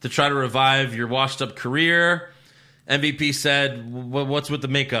to try to revive your washed-up career. MVP said, what's with the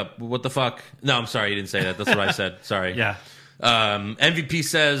makeup? What the fuck? No, I'm sorry, he didn't say that. That's what I said. Sorry. Yeah. MVP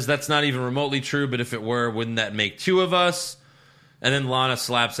says, that's not even remotely true, but if it were, wouldn't that make two of us? And then Lana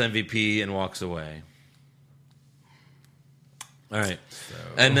slaps MVP and walks away. All right.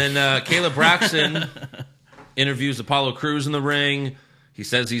 And then Caleb Braxton interviews Apollo Crews in the ring. He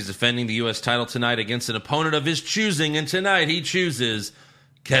says he's defending the U.S. title tonight against an opponent of his choosing, and tonight he chooses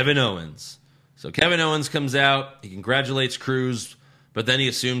Kevin Owens. So Kevin Owens comes out, he congratulates Crews, but then he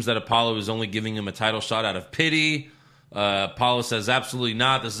assumes that Apollo is only giving him a title shot out of pity. Apollo says, absolutely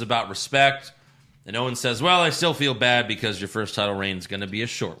not, this is about respect. And Owens says, well, I still feel bad because your first title reign is going to be a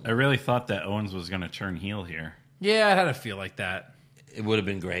short one. I really thought that Owens was going to turn heel here. Yeah, I had a feel like that. It would have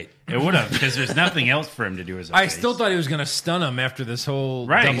been great. It would have, because there's nothing else for him to do as a I face. still thought he was going to stun him after this whole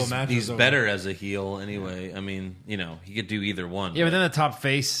Right. double match. He's was over. better as a heel anyway. I mean, he could do either one. Yeah, but then the top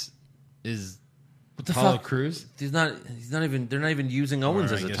face is what the Apollo fuck? Crews. He's not even. They're not even using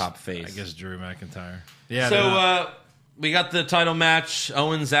Owens Or as I a guess- top face. I guess Drew McIntyre. Yeah. So they're not- we got the title match.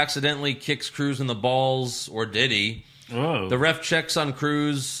 Owens accidentally kicks Crews in the balls, or did he? Whoa. The ref checks on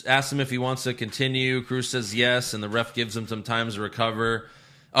Crews, asks him if he wants to continue. Crews says yes, and the ref gives him some time to recover.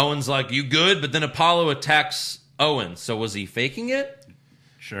 Owens like, you good? But then Apollo attacks Owens. So was he faking it?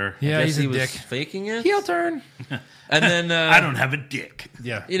 Sure. yeah, Guess he's he a was dick. faking it. Heel turn. And then I don't have a dick.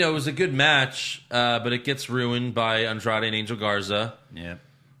 Yeah. it was a good match, but it gets ruined by Andrade and Angel Garza Yeah.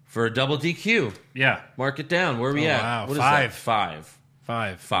 for a double DQ. Yeah. Mark it down. Where are we Oh, at? wow. What is Five. that?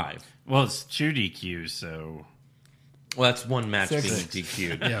 Five. Five. Well, it's 2 DQs, so Well, that's one match Six. being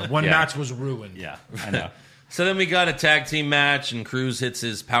DQ'd. Yeah, one Yeah. match was ruined. yeah, I know. So then we got a tag team match, and Crews hits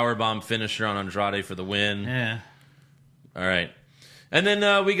his powerbomb finisher on Andrade for the win. Yeah. All right. And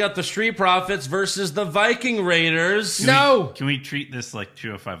then we got the Street Profits versus the Viking Raiders No. Can we treat this like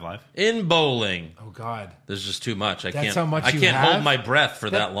 205 Live? in bowling. Oh God. There's just too much. I That's can't. how much I you can't have? hold my breath for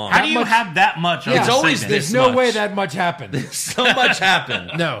that long. How do you much- have that much on Yeah. the It's always segment? this There's no much. way that much happened. So much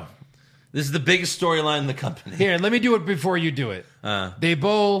happened. No. This is the biggest storyline in the company. Here, let me do it before you do it. They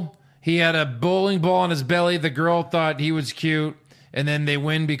bowl. He had a bowling ball on his belly. The girl thought he was cute, and then they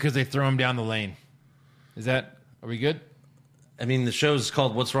win because they throw him down the lane. Are we good? I mean, the show's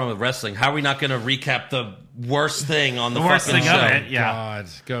called "What's Wrong with Wrestling." How are we not going to recap the worst thing on the worst fucking thing show? of it. Yeah. God,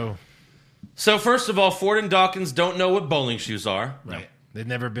 go. So first of all, Ford and Dawkins don't know what bowling shoes are. Right. They've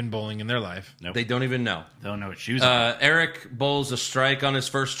never been bowling in their life. Nope. They don't even know. Don't know what shoes are. Eric bowls a strike on his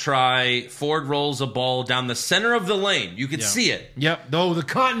first try. Ford rolls a ball down the center of the lane. You could see it. Yep. Though the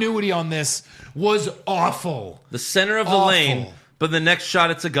continuity on this was awful. The center of the Awful. lane. But the next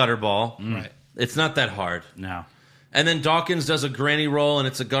shot, it's a gutter ball. Right. It's not that hard. No. And then Dawkins does a granny roll, and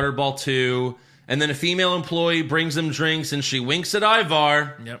it's a gutter ball too. And then a female employee brings him drinks, and she winks at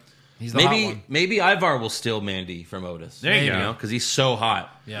Ivar. Yep. He's the hot one. Maybe Ivar will steal Mandy from Otis. There you go. because he's so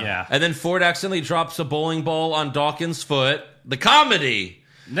hot. Yeah. And then Ford accidentally drops a bowling ball on Dawkins' foot. The comedy.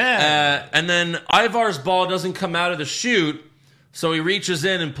 And then Ivar's ball doesn't come out of the chute, so he reaches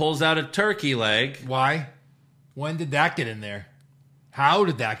in and pulls out a turkey leg. Why? When did that get in there? How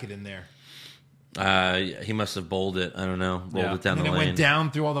did that get in there? He must have bowled it. I don't know. Rolled it down And the it lane. went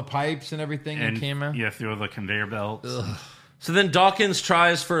down through all the pipes and everything and that came out. yeah, through the conveyor belts. So then Dawkins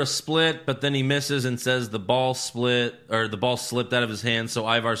tries for a split, but then he misses and says the ball slipped out of his hand.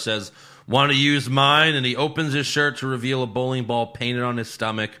 So Ivar says, "Want to use mine?" And he opens his shirt to reveal a bowling ball painted on his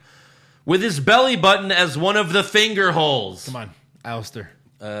stomach with his belly button as one of the finger holes. Come on, Alistair.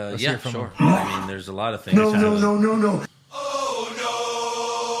 Yeah, hear it from sure. him. I mean, there's a lot of things. No, no, no, no, no.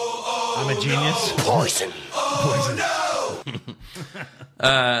 I'm a genius.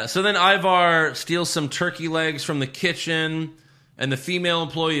 So then Ivar steals some turkey legs from the kitchen, and the female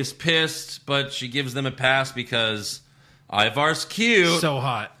employee is pissed, but she gives them a pass because Ivar's cute. So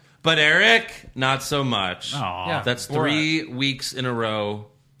hot. But Eric, not so much. Aw. Yeah. That's 3 weeks in a row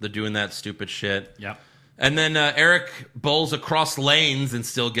they're doing that stupid shit. Yep. And then Eric bowls across lanes and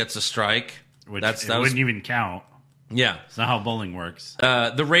still gets a strike. Which that it was, wouldn't even count. yeah. It's not how bowling works.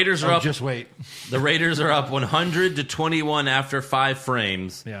 The Raiders are Oh, up. just wait. The Raiders are up 100-21 after 5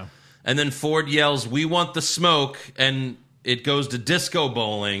 frames. Yeah. And then Ford yells, "We want the smoke," and it goes to disco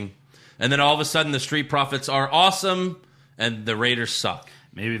bowling. And then all of a sudden, the Street Profits are awesome, and the Raiders suck.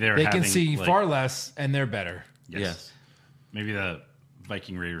 Maybe they're They having, can see like- far less, and they're better. Yes. Maybe the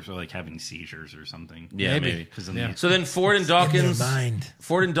Viking Raiders are like having seizures or something. Yeah, maybe. Because in Yeah. the So then Ford and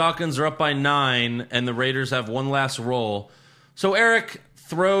Dawkins are up by 9, and the Raiders have one last roll. So Eric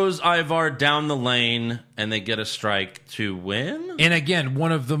throws Ivar down the lane, and they get a strike to win. And again,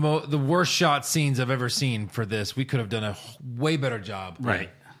 one of the worst shot scenes I've ever seen for this. We could have done a way better job. Right.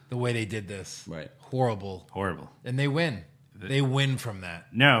 The way they did this. Right. Horrible. horrible. And they win. They win from that.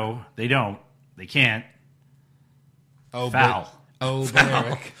 No, they don't. They can't. Oh, Foul. But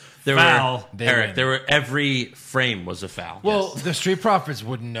Eric. Foul. Eric, every frame was a foul. Well, the Street Profits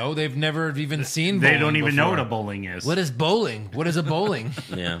wouldn't know. They've never even seen They bowling don't even know before. what a bowling is. What is bowling? What is a bowling?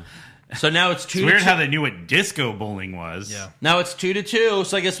 Yeah. So now it's 2 it's to weird 2. how they knew what disco bowling was. Yeah. Now it's 2-2.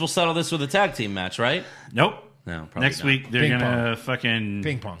 So I guess we'll settle this with a tag team match, right? Nope. No, probably Next not. week they're Ping gonna fucking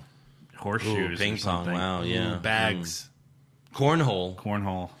Ping pong. horseshoes. Ooh, ping or pong. something. Wow. Yeah. Bags. Cornhole.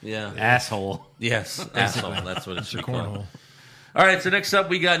 Cornhole. Yeah. Asshole. Yes. Asshole. That's what it should be called. Cornhole. All right. So next up,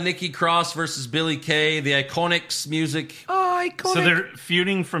 we got Nikki Cross versus Billy Kay. The Iconics music. Oh, iconic. So they're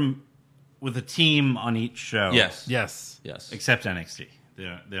feuding from with a team on each show. Yes. Yes. Yes. Except NXT. They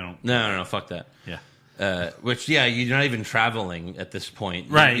don't. No. Fuck that. Yeah. Which, yeah, you're not even traveling at this point.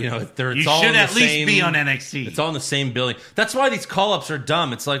 Right. You know, it's You all should in the at least same- be on NXT. It's all in the same building. That's why these call-ups are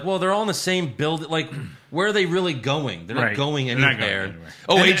dumb. It's like, well, they're all in the same building. Like, where are they really going? They're not Right. going They're anywhere. not going anywhere.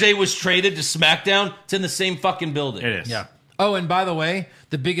 Oh, And AJ was traded to SmackDown. It's in the same fucking building. It is. Yeah. Oh, and by the way,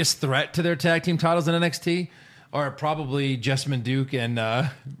 the biggest threat to their tag team titles in NXT are probably Jessamine Duke and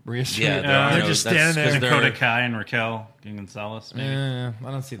Rhea Ripley. Yeah, there are they're no- just that's standing there. 'cause they're- Dakota Kai and Raquel Gonzalez. Maybe.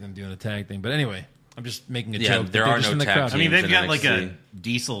 I don't see them doing a tag thing. But anyway, I'm just making a Yeah, joke. there They're are just no in the tag crowd. I mean, teams they've in got like a NXT.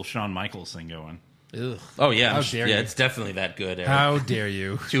 Diesel Shawn Michaels thing going. Ugh. Oh, yeah. How dare you. It's definitely that good, Eric. How dare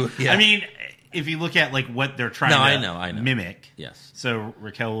you? Yeah. I mean, if you look at like what they're trying No, to I know. mimic. Yes. So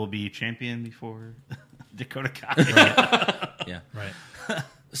Raquel will be champion before Dakota Kai. Yeah. Right.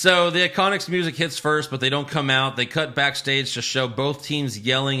 So the Iconics music hits first, but they don't come out. They cut backstage to show both teams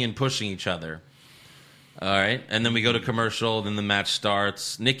yelling and pushing each other. All right. And then we go to commercial. Then the match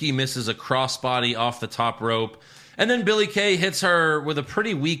starts. Nikki misses a crossbody off the top rope. And then Billie Kay hits her with a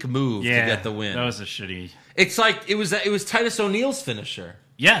pretty weak move to get the win. That was a shitty. It's like it was Titus O'Neil's finisher.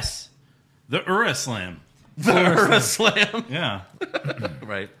 Yes, the Ura Slam. The Slam. Yeah.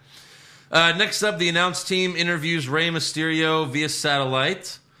 Right. Next up, the announced team interviews Rey Mysterio via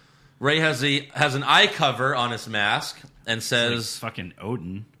satellite. Rey has an eye cover on his mask and says, Fucking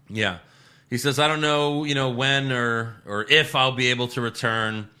Odin. "Yeah." He says, "I don't know, when or if I'll be able to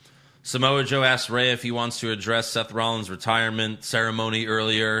return." Samoa Joe asked Rey if he wants to address Seth Rollins' retirement ceremony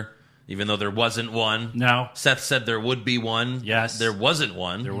earlier, even though there wasn't one. No. Seth said there would be one. Yes. There wasn't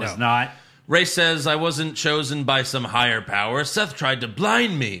one. There was not. Rey says, "I wasn't chosen by some higher power. Seth tried to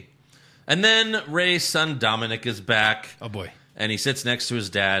blind me." And then Rey's son Dominic is back. Oh, boy. And he sits next to his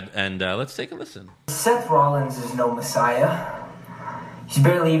dad. And let's take a listen. Seth Rollins is no messiah. He's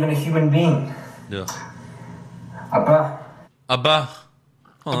barely even a human being. Ugh. Abba, Abba.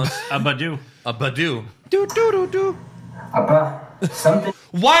 Oh, that's Abadu. Abadu. Abba, something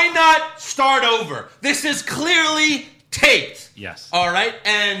Why not start over? This is clearly taped. Yes. All right.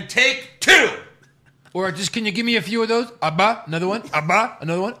 And take 2. Or just, can you give me a few of those? Abba, another one. Abba,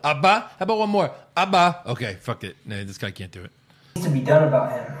 another one. Abba. How about one more? Abba. Okay, fuck it. No, this guy can't do it. needs to be done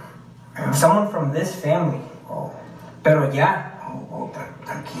about him. Someone from this family. Oh, pero ya.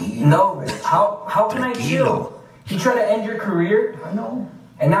 Tranquilo. No, how can I chill? He tried to end your career. I know.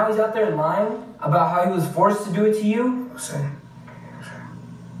 And now he's out there lying about how he was forced to do it to you.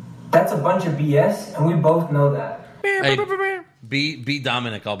 That's a bunch of BS, and we both know that. Hey, be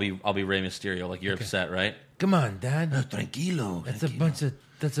Dominic. I'll be Rey Mysterio. Like you're upset, right? Come on, Dad. Tranquilo. That's a bunch of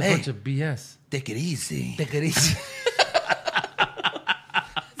Hey. bunch of BS. Take it easy. Take it easy.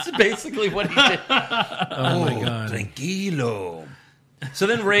 That's basically what he did. Oh my god. Tranquilo. So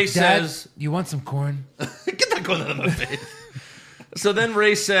then Rey Dad, says, you want some corn? "Get that going out of my face." So then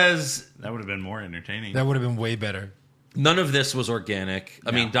Rey says, That would have been more entertaining. That would have been way better. "None of this was organic.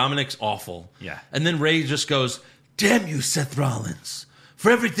 I mean, Dominic's awful." Yeah. And then Rey just goes, Damn you, Seth Rollins, for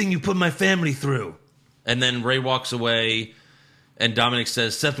everything you put my family through. and then Rey walks away, and Dominic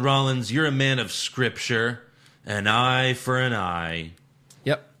says, "Seth Rollins, you're a man of scripture, an eye for an eye."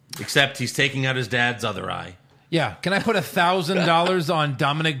 Yep. Except he's taking out his dad's other eye. Yeah. Can I put $1,000 on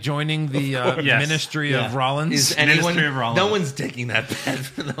Dominic joining the Yes. Ministry of Yeah. Rollins? Is anyone? Ministry of Rollins. No one's taking that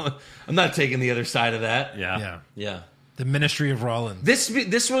bet. No, I'm not taking the other side of that. Yeah. Yeah. Yeah. The Ministry of Rollins. This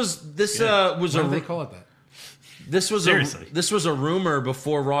was Why do they call it that? This was Seriously. this was a rumor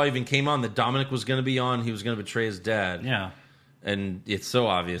before Raw even came on that Dominic was going to be on. He was going to betray his dad. Yeah. And it's so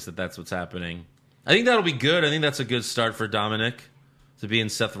obvious that that's what's happening. I think that'll be good. I think that's a good start for Dominic to be in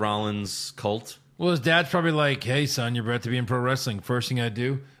Seth Rollins' cult. Well, his dad's probably like, "Hey, son, you're about to be in pro wrestling. First thing I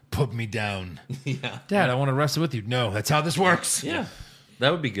do, put me down." Yeah. Dad, I want to wrestle with you. No, that's how this works. Yeah.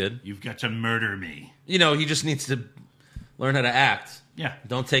 That would be good. You've got to murder me. He just needs to learn how to act. Yeah.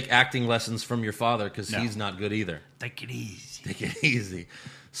 Don't take acting lessons from your father because No. he's not good either. Take it easy. Take it easy.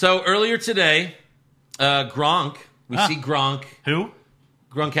 So earlier today, Gronk, we see Gronk, Who?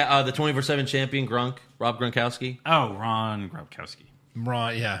 the 24/7 champion, Rob Gronkowski. Oh, Ron Grabkowski.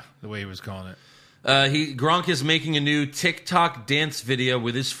 Right, yeah, the way he was calling it. Gronk is making a new TikTok dance video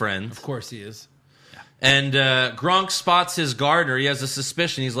with his friends. Of course he is. And Gronk spots his gardener. He has a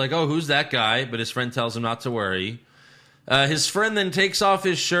suspicion. He's like, "Oh, who's that guy?" But his friend tells him not to worry. His friend then takes off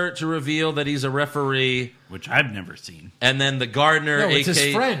his shirt to reveal that he's a referee. Which I've never seen. And then the gardener, No, it's AK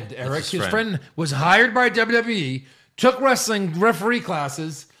his friend, It's Eric. His friend was hired by WWE, took wrestling referee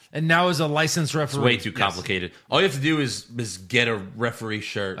classes, and now is a licensed referee. It's way too complicated. All you have to do is get a referee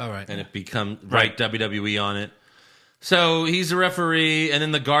shirt. All right. And it becomes right WWE on it. So he's a referee, and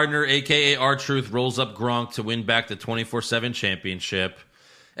then the Gardner, a.k.a. R-Truth, rolls up Gronk to win back the 24/7 championship.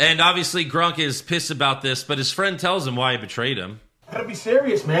 And obviously Gronk is pissed about this, but his friend tells him why he betrayed him. You gotta be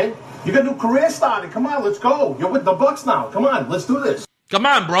serious, man. You got a new career started. Come on, let's go. You're with the Bucks now. Come on, let's do this. Come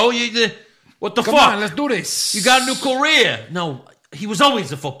on, bro. What the Come fuck? on, let's do this. You got a new career. No, he was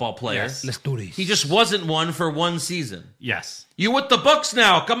always a football player. Yes. Let's do this. He just wasn't one for one season. Yes. You with the Bucks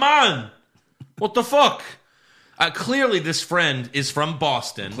now. Come on. What the fuck? Clearly, this friend is from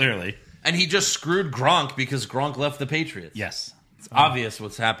Boston. Clearly. And he just screwed Gronk because Gronk left the Patriots. Yes. It's obvious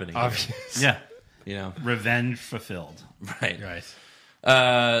what's happening. here, Obvious. Yeah. you know? Revenge fulfilled. Right.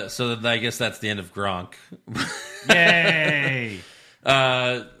 Right. So I guess that's the end of Gronk. Yay.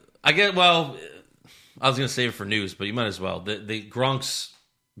 I was going to save it for news, but you might as well.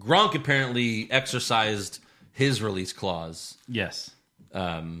 Gronk apparently exercised his release clause, Yes.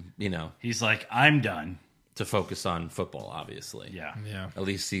 He's like, I'm done. to focus on football, obviously. Yeah. Yeah. At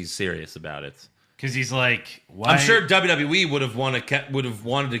least he's serious about it. Because he's like, why? I'm sure WWE would have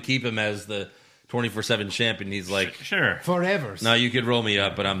wanted to keep him as the 24/7 champion. He's like, Sure. Forever. no, you could roll me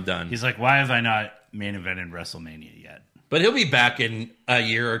up, but I'm done. He's like, why have I not main evented WrestleMania yet? But he'll be back in a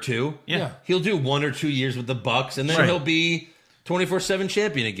year or two. Yeah. He'll do 1 or 2 years with the Bucks, and then Right. he'll be 24/7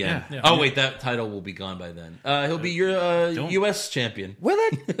 champion again. Yeah. Oh wait, that title will be gone by then. He'll be your U.S. champion. Will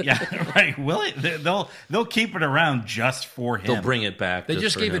it? Yeah, right. Will it? They'll keep it around just for him. They'll bring it back. They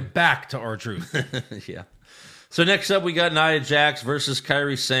just for gave him. it back to R-Truth. Yeah. So next up, we got Nia Jax versus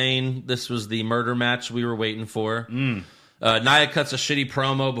Kairi Sane. This was the murder match we were waiting for. Nia cuts a shitty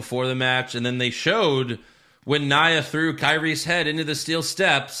promo before the match, and then they showed when Nia threw Kairi's head into the steel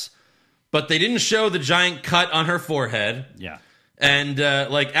steps, but they didn't show the giant cut on her forehead. Yeah. And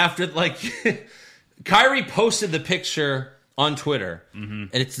Kairi posted the picture on Twitter, and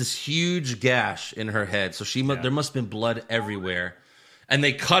it's this huge gash in her head. So there must have been blood everywhere. And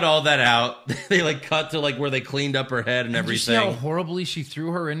they cut all that out. They cut to where they cleaned up her head and Did you see how everything. horribly she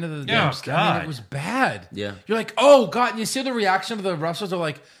threw her into the Yeah, steps? I mean, God. it was bad. Yeah. You're like, oh, God. And you see the reaction of the wrestlers. They're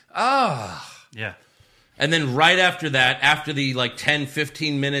like, ah. Yeah. And then right after that, after the 10,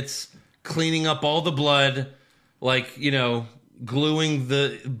 15 minutes cleaning up all the blood, gluing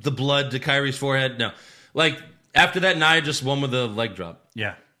the blood to Kairi's forehead. No. After that, Nia just won with a leg drop.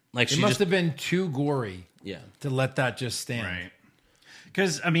 Yeah. It must have been too gory Yeah. to let that just stand. Right.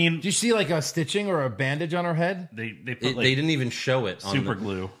 Because, I mean, Do you see a stitching or a bandage on her head? they put They didn't even show it. On super the-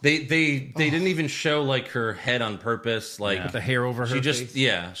 glue. They didn't even show her head on purpose. With the hair over her she just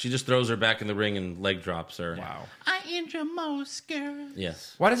face? she just throws her back in the ring and leg drops her. Wow. I injure most girls.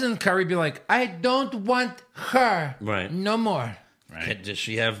 Yes. Why doesn't Kairi be like, I don't want her. Right. No more. Right. Does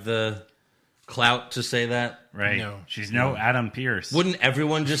she have the clout to say that? Right. No. She's no Adam Pearce. Wouldn't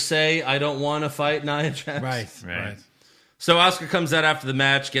everyone just say, I don't want to fight Nia Jax? Right. So Asuka comes out after the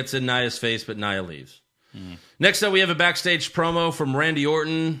match, gets in Nia's face, but Nia leaves. Next up, we have a backstage promo from Randy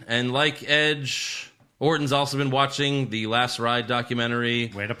Orton. And like Edge, Orton's also been watching the Last Ride documentary.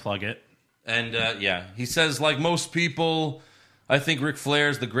 Way to plug it. And he says, like most people, I think Ric Flair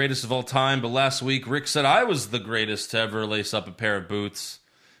is the greatest of all time. But last week, Rick said I was the greatest to ever lace up a pair of boots.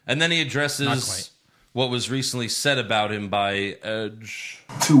 And then he Not addresses quite. what was recently said about him by Edge.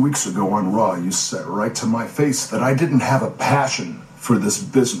 2 weeks ago on Raw, you said right to my face that I didn't have a passion for this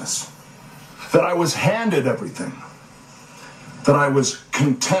business, that I was handed everything, that I was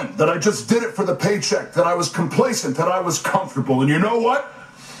content, that I just did it for the paycheck, that I was complacent, that I was comfortable. And you know what?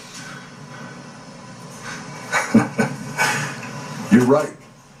 You're right.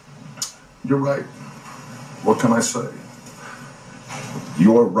 You're right. What can I say?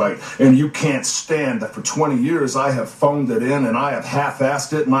 You're right. And you can't stand that for 20 years I have phoned it in and I have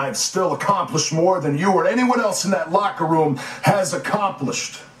half-assed it and I have still accomplished more than you or anyone else in that locker room has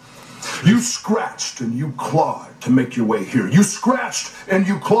accomplished. You scratched and you clawed to make your way here. You scratched and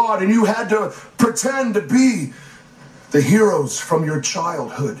you clawed and you had to pretend to be the heroes from your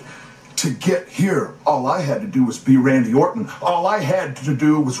childhood to get here. All I had to do was be Randy Orton. All I had to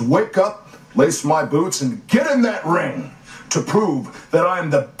do was wake up, lace my boots, and get in that ring to prove that I'm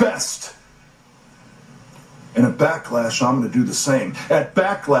the best. And at Backlash, I'm going to do the same. At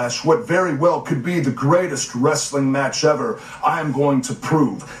Backlash, what very well could be the greatest wrestling match ever, I am going to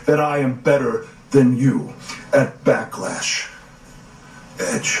prove that I am better than you. At Backlash,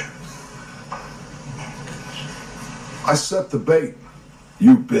 Edge. I set the bait,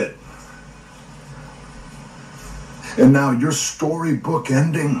 you bit. And now your storybook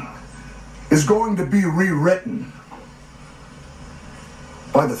ending is going to be rewritten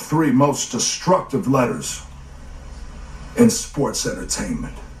by the 3 most destructive letters in sports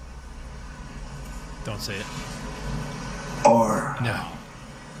entertainment. Don't say it. No.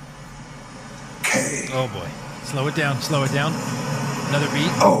 K. Oh boy. Slow it down. Slow it down. Another beat.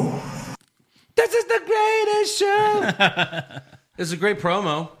 O. This is the greatest show. It's a great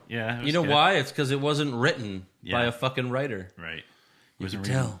promo. Yeah, it was You know good. why? It's because it wasn't written by Yeah. a fucking writer. Right. You Wasn't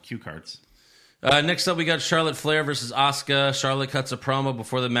can reading tell. cue cards. Next up, we got Charlotte Flair versus Asuka. Charlotte cuts a promo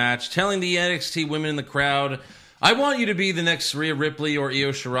before the match, telling the NXT women in the crowd, I want you to be the next Rhea Ripley or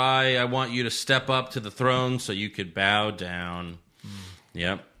Io Shirai. I want you to step up to the throne so you could bow down.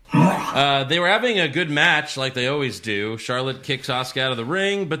 Yep. They were having a good match like they always do. Charlotte kicks Asuka out of the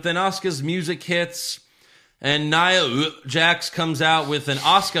ring, but then Asuka's music hits, and Nia Jax comes out with an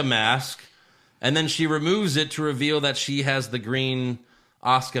Asuka mask, and then she removes it to reveal that she has the green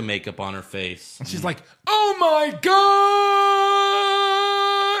Asuka makeup on her face. She's like, oh my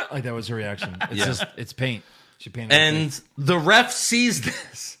God. Like that was her reaction. It's Yeah. just, it's paint. She painted her And face. the ref sees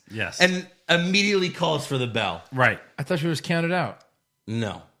this. Yes. And immediately calls for the bell. Right. I thought she was counted out.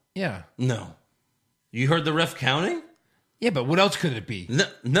 No. Yeah. No. You heard the ref counting? Yeah, but what else could it be?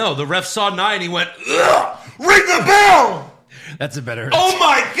 No, the ref saw Nia and he went, ugh, ring the bell! That's a better. Oh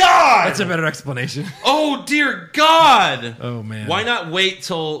my God! That's a better explanation. Oh dear God! Oh man. Why not wait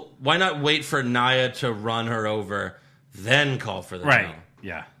for Nia to run her over, then call for the Right. bell?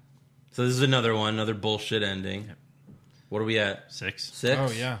 Yeah. So this is another one, another bullshit ending. What are we at? 6. 6?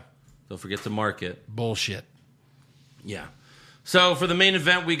 Oh yeah. Don't forget to mark it. Bullshit. Yeah. So for the main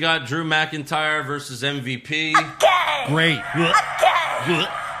event, we got Drew McIntyre versus MVP. Great.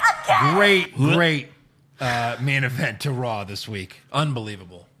 Great main event to Raw this week.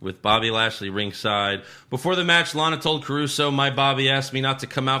 Unbelievable. With Bobby Lashley ringside. Before the match, Lana told Caruso, my Bobby asked me not to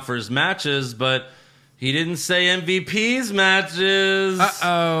come out for his matches, but he didn't say MVP's matches.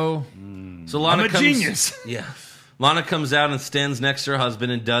 Uh-oh. So Lana I'm a comes, genius. Yeah. Lana comes out and stands next to her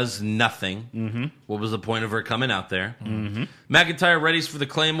husband and does nothing. Mm-hmm. What was the point of her coming out there? Mm-hmm. McIntyre readies for the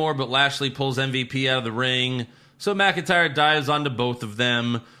Claymore, but Lashley pulls MVP out of the ring. So McIntyre dives onto both of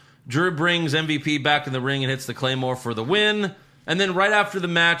them. Drew brings MVP back in the ring and hits the Claymore for the win. And then right after the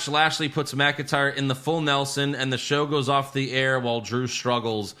match, Lashley puts McIntyre in the full Nelson, and the show goes off the air while Drew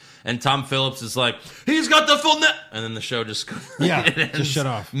struggles. And Tom Phillips is like, he's got the full and then the show just Yeah, it ends just shut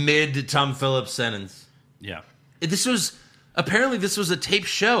off. mid Tom Phillips sentence. Yeah. This was a taped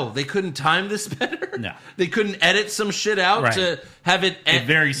show. They couldn't time this better. No. They couldn't edit some shit out Right. to have it.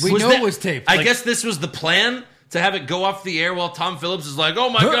 We know it was taped. I Like- guess this was the plan, to have it go off the air while Tom Phillips is like, "Oh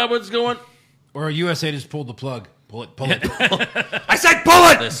my God, what's going?" Or USA just pulled the plug. Pull it. I said, "Pull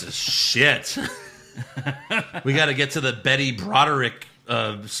it." This is shit. We got to get to the Betty Broderick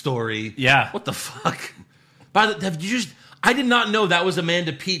story. Yeah. What the fuck? I did not know that was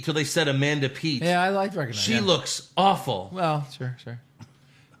Amanda Peet till they said Amanda Peet. Yeah, I like recognizing. She looks awful. Well, sure.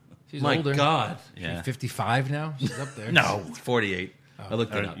 She's My older. God. Yeah. She's 55 now. She's up there. No. 48. I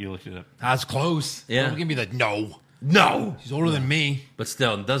looked it up. You looked it up. That's close. Yeah. Don't give me the no. No. She's older than me. But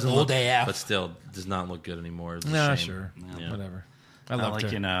still, it doesn't Old look. AF. But still, does not look good anymore. It's a Nah, shame. sure. Yeah. Whatever. I Not loved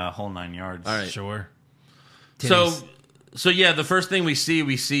like her. in a whole 9 yards. All right. Sure. So yeah, the first thing we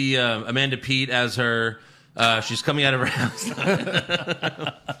see Amanda Peet as her. She's coming out of her house.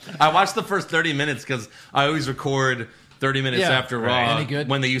 I watched the first 30 minutes because I always record 30 minutes Yeah, after right. Raw Any good?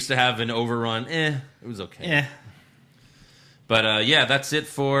 when they used to have an overrun. It was okay. Yeah. But yeah, that's it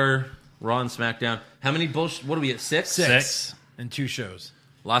for Raw and SmackDown. How many bullshit? What are we at? 6? Six. And 2 shows.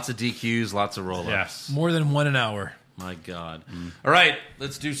 Lots of DQs, lots of roll-ups. Yes. More than 1 an hour. My God. All right,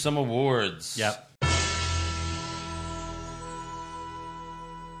 let's do some awards. Yep.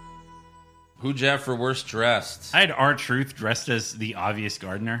 Who'd you have for worst dressed? I had R-Truth dressed as the obvious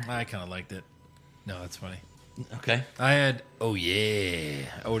gardener. I kind of liked it. No, that's funny. Okay. I had,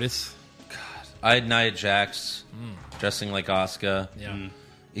 Otis. I had Nia Jax dressing like Asuka. Yeah.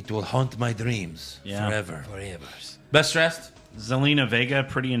 It will haunt my dreams Yeah. forever. Best dressed? Zelina Vega,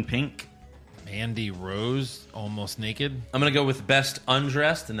 pretty in pink. Mandy Rose, almost naked. I'm going to go with best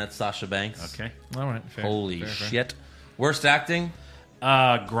undressed, and that's Sasha Banks. Okay. All right. Fair. Holy Fair. shit. Worst acting?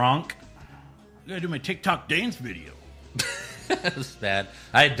 Gronk. I gotta do my TikTok dance video. That was bad.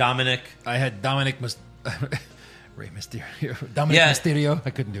 I had Dominic. I had Rey Mysterio. Dominic Yeah. Mysterio. I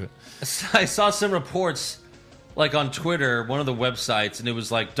couldn't do it. I saw some reports, like on Twitter, one of the websites, and it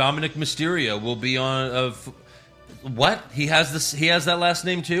was like Dominic Mysterio will be on. What? He has this. He has that last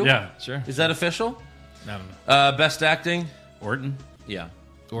name too. Yeah. Sure. Is that official? I don't know. Best acting? Orton. Yeah.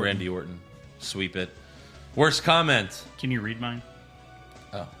 Orton. Randy Orton. Sweep it. Worst comment? Can you read mine?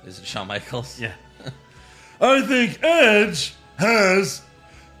 Oh, is it Shawn Michaels? Yeah. I think Edge has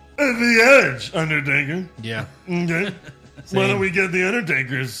the edge, Undertaker. Yeah. Okay. Why don't we get the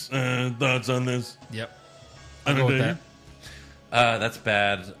Undertaker's thoughts on this? Yep. I'll go with Undertaker? That's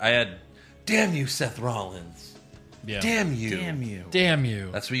bad. I had, damn you, Seth Rollins. Yeah. Damn you. Damn you. Damn you.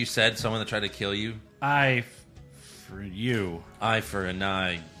 That's what you said? Someone that tried to kill you? I for you. Eye for an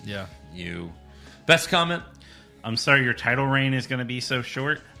eye. Yeah. You. Best comment? I'm sorry your title reign is going to be so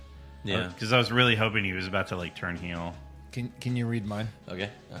short. Yeah. Because I was really hoping he was about to like turn heel. Can you read mine? Okay.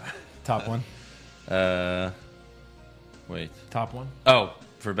 Top one. Wait. Top one. Oh,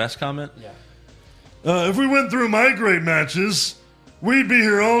 for best comment? Yeah. If we went through my great matches, we'd be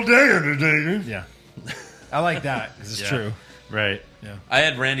here all day, Undertaker. Yeah. I like that. This is true. Right. Yeah. I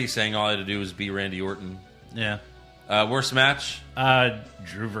had Randy saying all I had to do was be Randy Orton. Yeah. Worst match?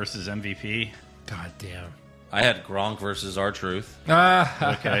 Drew versus MVP. God damn. I had Gronk versus R-Truth.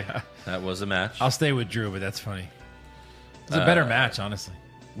 Okay. That was a match. I'll stay with Drew, but that's funny. It's a better match, honestly.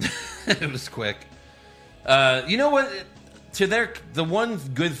 It was quick. You know what? The one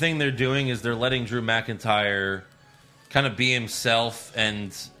good thing they're doing is they're letting Drew McIntyre kind of be himself.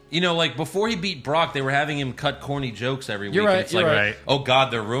 And, you know, like before he beat Brock, they were having him cut corny jokes every week. You're right, And it's you're like, right. oh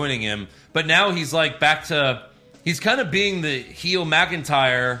God, they're ruining him. But now he's like back to, he's kind of being the heel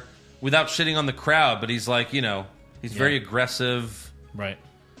McIntyre without shitting on the crowd. But he's like, you know, he's very aggressive. Right.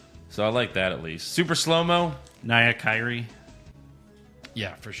 So I like that at least. Super slow-mo. Nia Kyrie.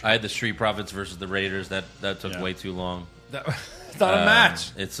 Yeah, for sure. I had the Street Profits versus the Raiders. That took Yeah. way too long. It's not a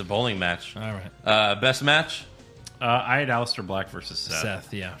match. It's a bowling match. All right. Best match? I had Aleister Black versus Seth.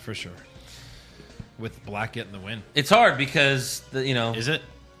 Seth, yeah, for sure. With Black getting the win. It's hard because, you know. Is it?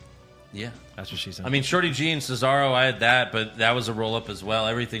 Yeah. That's what she said. I mean, Shorty G and Cesaro, I had that, but that was a roll-up as well.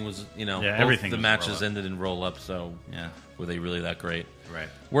 Everything was, you know, Yeah, both everything the was a matches roll-up. ended in roll-up, so Yeah. were they really that great? Right.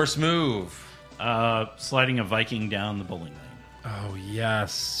 Worst move? Sliding a Viking down the bowling lane. Oh,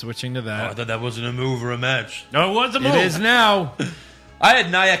 yes. Switching to I that. thought that wasn't a move or a match. No, it was a move. It is now. I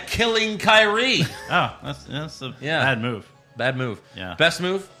had Nia killing Kyrie. Oh, that's a Yeah. bad move. Bad move. Yeah. Best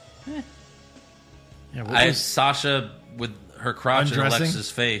move? Yeah, what I had was- Sasha with her crotch Undressing? in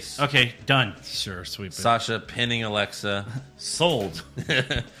Alexa's face. Okay, done. Sure, sweep it. Sasha pinning Alexa. Sold.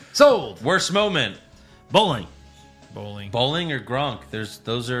 Sold. Worst moment? Bowling. Bowling. Bowling or Gronk?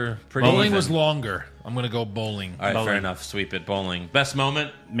 Those are pretty. Bowling even. was longer. I'm going to go bowling. All right, fair Bowling. enough. Sweep it. Bowling. Best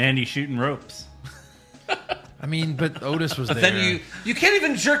moment? Mandy shooting ropes. I mean, but Otis was But there. then you can't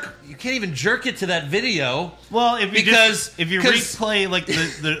even jerk it to that video. Well, if you Because- if you 'cause- replay like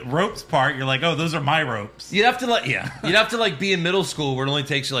the ropes part, you're like, oh, those are my ropes. You'd have to be in middle school where it only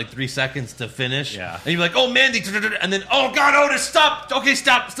takes you like 3 seconds to finish. Yeah. And you're like, oh Mandy, and then oh God, Otis, stop. Okay,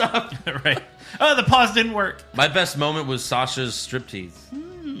 stop. Right. Oh, the pause didn't work. My best moment was Sasha's striptease.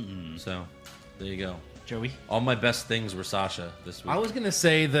 So there you go. Joey. All my best things were Sasha this week. I was going to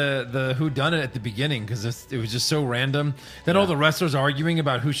say the who done it at the beginning because it was just so random. Then all the wrestlers arguing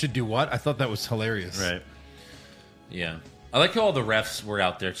about who should do what. I thought that was hilarious. Right. Yeah. I like how all the refs were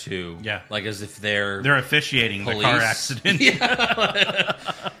out there too. Yeah. Like as if they're They're officiating the car Police. accident.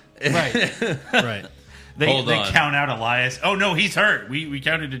 Right. Right. They Hold on. count out Elias. Oh no, he's hurt. We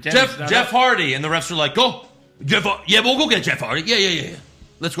counted to 10. He's not Jeff up. Hardy, and the refs are like, go. Jeff, yeah, we'll go get Jeff Hardy. Yeah.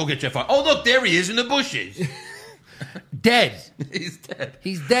 Let's go get Jeff Hardy. Oh, look, there he is in the bushes. Dead. He's dead.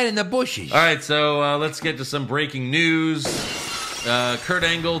 He's dead in the bushes. All right, so let's get to some breaking news. Kurt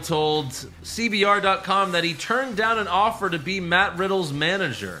Angle told CBR.com that he turned down an offer to be Matt Riddle's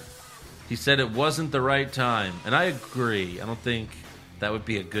manager. He said it wasn't the right time, and I agree. I don't think that would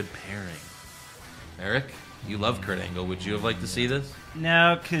be a good pairing. Eric, you love Kurt Angle. Would you have liked to see this?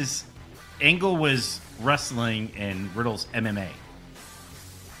 No, because Angle was wrestling in Riddle's MMA.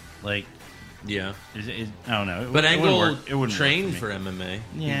 Like, Yeah. I don't know. But It Angle wouldn't work. It wouldn't trained work for me. MMA.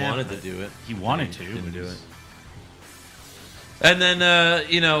 He Yeah, wanted to but do it. He wanted to. Didn't but do it. he's- And then,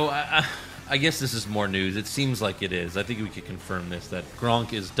 I guess this is more news. It seems like it is. I think we could confirm this, that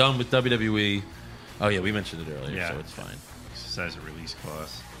Gronk is done with WWE. Oh, yeah, we mentioned it earlier, Yeah. so it's fine. Exercise release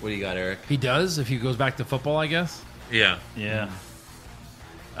clause. What do you got, Eric? He does if he goes back to football, I guess. Yeah. Yeah.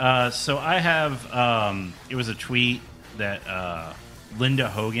 So I have, it was a tweet that Linda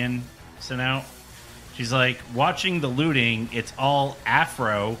Hogan sent out. She's like, watching the looting, it's all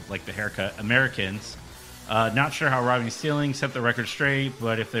Afro, like the haircut, Americans. Not sure how robbing and stealing set the record straight,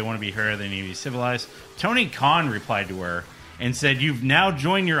 but if they want to be heard, they need to be civilized. Tony Khan replied to her and said, you've now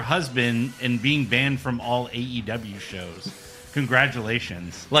joined your husband in being banned from all AEW shows.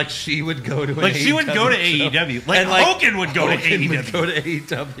 Congratulations. Like she would go to Like she would go to show. AEW. Like And, Hogan would go to Hogan AEW. would go to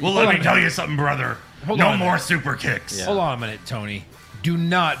AEW. Well, let me tell you something, brother. Hold no on a more minute. super kicks. Yeah. Hold on a minute, Tony. Do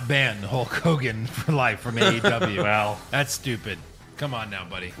not ban Hulk Hogan for life from AEW. Well, That's stupid. Come on now,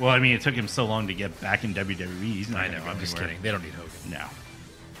 buddy. I mean, it took him so long to get back in WWE. He's not I gonna know. go I'm just anywhere. kidding. They don't need Hogan. No.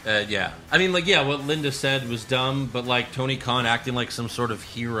 Yeah. I mean, like, yeah, what Linda said was dumb, but, like, Tony Khan acting like some sort of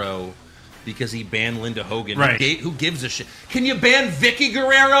hero because he banned Linda Hogan. Right. Who gives a shit? Can you ban Vicky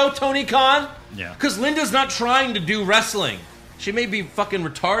Guerrero, Tony Khan? Yeah. Because Linda's not trying to do wrestling. She may be fucking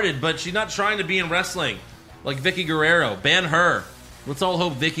retarded, but she's not trying to be in wrestling. Like Vicky Guerrero. Ban her. Let's all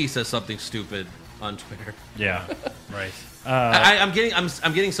hope Vicky says something stupid on Twitter. Yeah. Right. I'm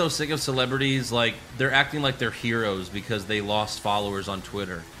getting so sick of celebrities, like, they're acting like they're heroes because they lost followers on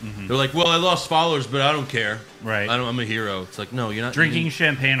Twitter. They're like, well, I lost followers, but I don't care. Right. I'm a hero. It's like, no, you're not. Drinking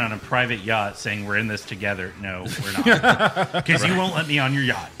champagne on a private yacht saying we're in this together. No, we're not. Because you won't let me on your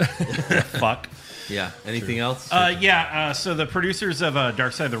yacht. Fuck. Yeah. Anything else? So the producers of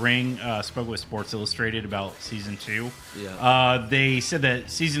Dark Side of the Ring spoke with Sports Illustrated about season 2. Yeah. They said that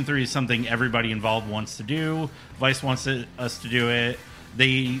season 3 is something everybody involved wants to do. Vice wants us to do it.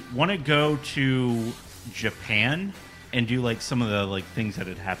 They want to go to Japan and do like some of the like things that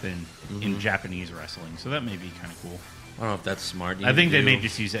had happened in Japanese wrestling. So that may be kind of cool. I don't know if that's smart. I think they may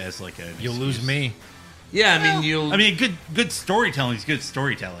just use it as like a. You'll lose me. Yeah, I mean, good storytelling is good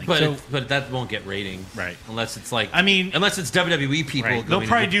storytelling. but that won't get ratings, Right. Unless it's like, unless it's WWE people. right. Going They'll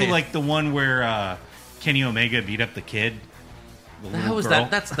probably to do Japan. like the one where Kenny Omega beat up the kid. How was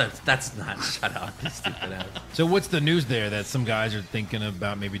that? That's not. Shut up, you stupid ass. So what's the news there that some guys are thinking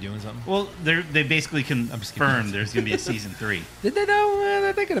about maybe doing something? Well, they basically confirmed there's going to be a season 3. Did they know?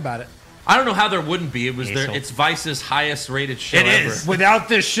 They're thinking about it. I don't know how there wouldn't be. Asshole. It's Vice's highest rated show It ever. is. Without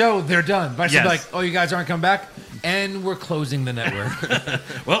this show, they're done. Vice Yes. is like, oh, you guys aren't coming back? And we're closing the network.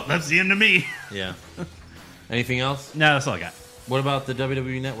 Well, that's the end of me. Yeah. Anything else? No, that's all I got. What about the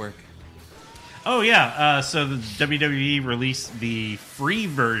WWE Network? Oh yeah, so the WWE released the free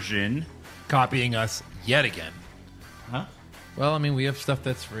version. Copying us yet again. Huh? Well, I mean, we have stuff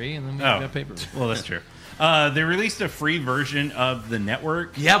that's free, and then we Oh, got paper. well, that's true. They released a free version of the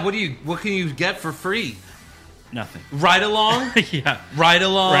network. Yeah. What can you get for free? Nothing. Ride along. Yeah. Ride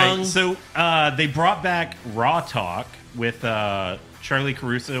along. Right. So they brought back Raw Talk with Charlie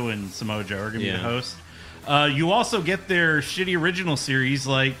Caruso and Samoa Joe are going to be the host. You also get their shitty original series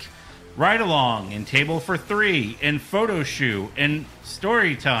like Ride Along and Table for 3 and Photo Shoot and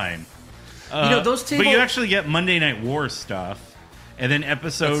Story Time. Those But you actually get Monday Night Wars stuff, and then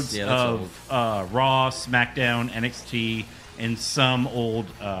episodes That's of Raw, SmackDown, NXT, and some old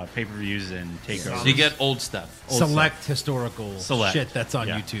pay-per-views and takeovers. So you get old stuff. Select historical Select. shit that's on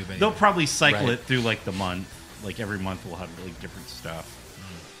Yeah. YouTube. Anyway. They'll probably cycle Right. it through like the month. Like every month we'll have like different stuff.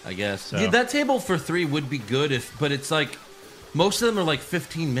 I guess. So- Yeah, that Table for 3 would be good but it's like most of them are like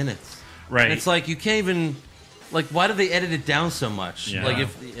 15 minutes. Right. And it's like you can't even like why do they edit it down so much? Yeah. Like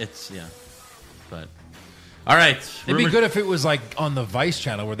if it's But all right. It'd be good if it was like on the Vice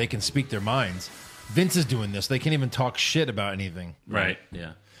channel where they can speak their minds. Vince is doing this. They can't even talk shit about anything. Right.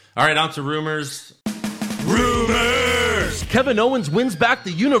 Yeah. All right, on to rumors. Rumors! Kevin Owens wins back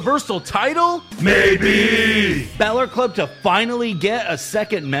the Universal title? Maybe. Balor Club to finally get a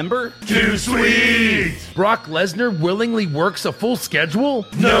second member? Too sweet. Brock Lesnar willingly works a full schedule?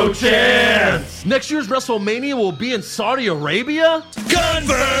 No chance. Next year's WrestleMania will be in Saudi Arabia?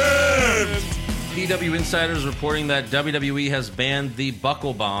 Confirmed. PW Insiders reporting that WWE has banned the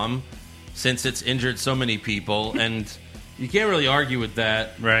Buckle Bomb since it's injured so many people, and you can't really argue with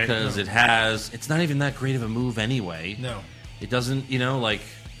that, Right. Because it's not even that great of a move anyway. No. It doesn't,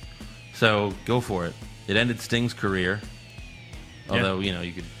 so go for it. It ended Sting's career, although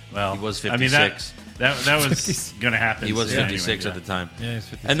you could. Well, he was 56. I mean, that was going to happen. He was soon 56 anyway, at the time. Yeah, he's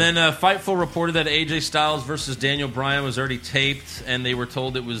 56. And then Fightful reported that AJ Styles versus Daniel Bryan was already taped, and they were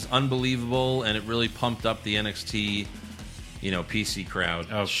told it was unbelievable, and it really pumped up the NXT, PC crowd.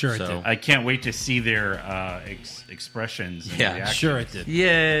 Oh, Sure it did. I can't wait to see their expressions. And Yeah, reactions. Sure it did.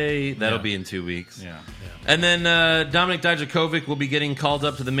 Yay! That'll Yeah. be in 2 weeks. Yeah. And then Dominik Dijakovic will be getting called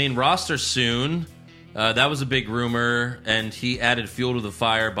up to the main roster soon. That was a big rumor, and he added fuel to the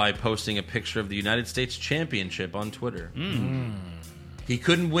fire by posting a picture of the United States Championship on Twitter. He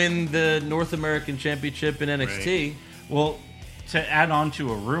couldn't win the North American Championship in NXT. Well, to add on to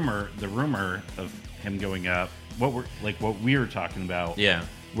the rumor of him going up, what we were talking about, Yeah.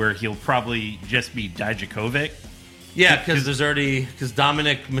 where he'll probably just be Dijakovic. Yeah, because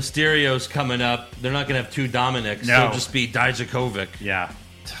Dominic Mysterio's coming up. They're not going to have two Dominics. No. It'll just be Dijakovic. Yeah,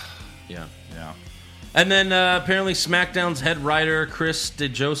 Yeah. yeah. And then apparently SmackDown's head writer Chris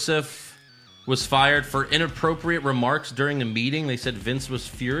DeJoseph was fired for inappropriate remarks during the meeting. They said Vince was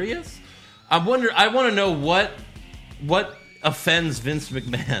furious. I want to know what offends Vince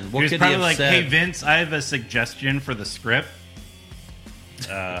McMahon. What He was could he probably have like, said? "Hey Vince, I have a suggestion for the script."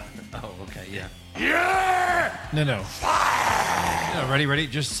 Oh, okay, yeah. Yeah! No. No, ready?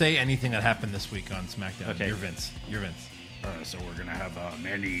 Just say anything that happened this week on SmackDown. Okay. You're Vince. So we're gonna have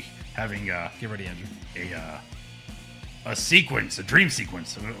Mandy having Get ready, Andrew. a sequence, a dream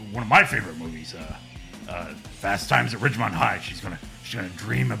sequence. One of my favorite movies, Fast Times at Ridgemont High. She's gonna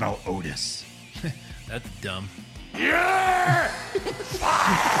dream about Otis. That's dumb. Yeah!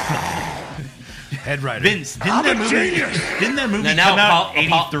 Head writer. Vince, didn't that movie come out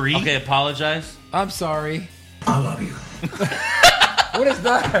in '83? Okay, apologize. I'm sorry. I love you. What is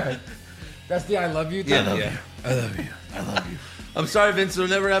that? That's the I love you thing? Yeah. I love you. I'm sorry, Vince. It'll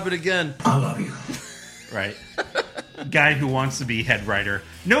never happen again. I love you. Right. Guy who wants to be head writer.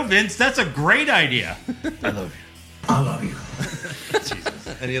 No, Vince, that's a great idea. I love you. I love you.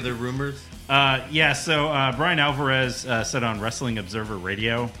 Any other rumors? So Brian Alvarez said on Wrestling Observer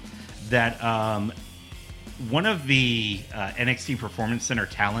Radio that one of the NXT Performance Center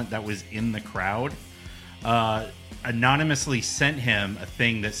talent that was in the crowd anonymously sent him a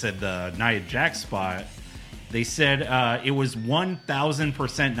thing that said the Nia Jax spot. They said it was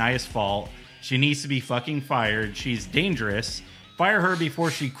 1,000% Nia's fault. She needs to be fucking fired. She's dangerous. Fire her before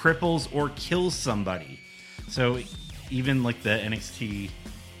she cripples or kills somebody. So even like the NXT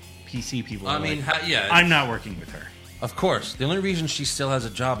PC people are I mean, like, yeah. I'm not working with her. Of course. The only reason she still has a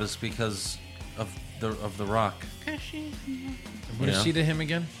job is because of the Rock. What is she to him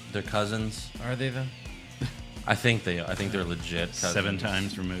again? They're cousins. Are they though? I think they're legit cousins. 7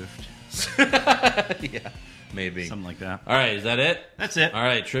 times removed. Yeah, maybe. Something like that. All right, is that it? That's it. All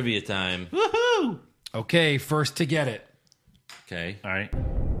right, trivia time. Woohoo! Okay, first to get it. Okay. All right.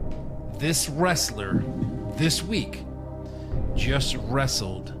 This wrestler this week just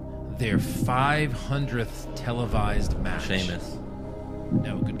wrestled their 500th televised match. Sheamus.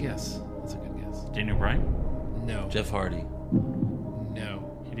 No, good guess. That's a good guess. Daniel Bryan? No. Jeff Hardy.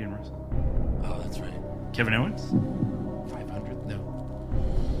 No. He didn't wrestle. Oh, that's right. Kevin Owens? 500? No.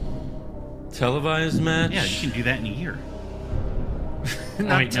 Televised match? Yeah, you can do that in a year.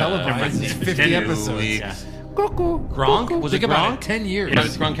 Not wait, no, televised. It's 50 10 episodes. weeks. Yeah. Gronk? Was Think it about Gronk? it. 10 years.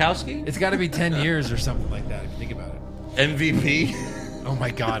 Was it Gronkowski? It's got to be 10 years or something like that if you think about it. MVP? Oh my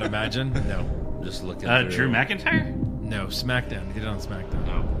God, imagine. No. Just looking Drew McIntyre? No, SmackDown. He did it on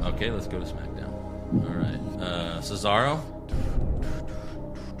SmackDown. Oh, okay, let's go to SmackDown. All right. Cesaro?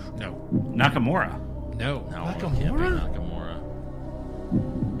 No. Nakamura? No. No, it can't be Nakamura.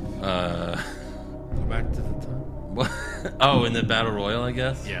 Go back to the top. What? Oh, in the Battle Royal, I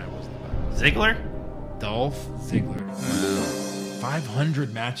guess? Yeah, it wasn't Ziggler? Dolph Ziggler.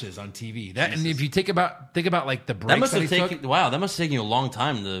 500 matches on TV. That, and if you think about like the breaks That must have he taken. took, Wow, that must have taken you a long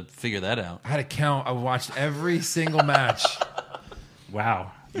time to figure that out. I had to count. I watched every single match.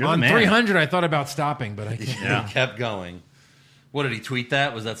 Wow. You're the On man. 300, I thought about stopping, but I can't. Yeah. He kept going. What did he tweet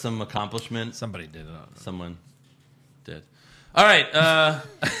that? Was that some accomplishment? Somebody did it. Someone did. All right.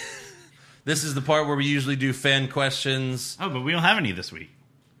 This is the part where we usually do fan questions. Oh, but we don't have any this week.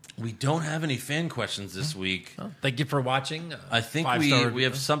 We don't have any fan questions this week. Oh, thank you for watching. I think 5-star we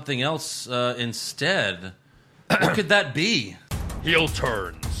have something else instead. What could that be? Heel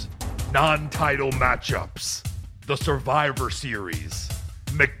turns, non-title matchups, the Survivor Series,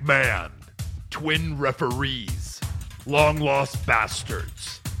 McMahon, twin referees, long-lost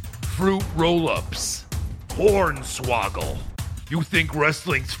bastards, fruit roll-ups, hornswoggle. You think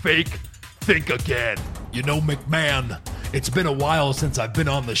wrestling's fake? Think again. You know, McMahon, it's been a while since I've been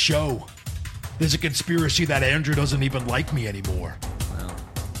on the show. There's a conspiracy that Andrew doesn't even like me anymore. Well,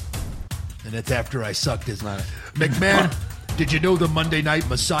 And it's after I sucked his... McMahon, did you know the Monday Night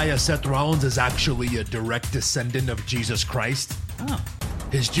Messiah Seth Rollins is actually a direct descendant of Jesus Christ? Oh.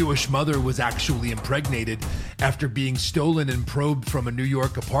 His Jewish mother was actually impregnated after being stolen and probed from a New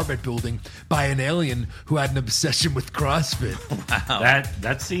York apartment building by an alien who had an obsession with CrossFit.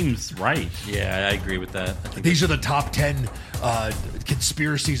 That seems right. yeah, I agree with that. I think These are the top 10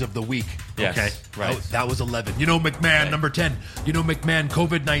 conspiracies of the week. yes, okay. right. That was 11. You know, McMahon, Okay. number 10. You know, McMahon,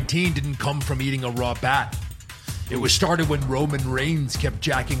 COVID-19 didn't come from eating a raw bat. It was started when Roman Reigns kept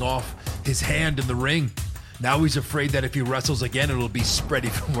jacking off his hand in the ring. Now he's afraid that if he wrestles again, it'll be spread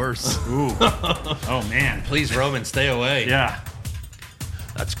even worse. Ooh. Oh, man. Please, Roman, stay away. Yeah.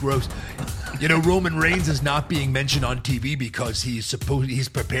 That's gross. You know, Roman Reigns is not being mentioned on TV because he's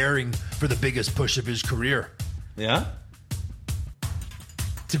preparing for the biggest push of his career. Yeah?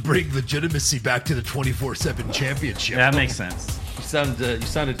 To bring legitimacy back to the 24/7 championship. That makes sense. You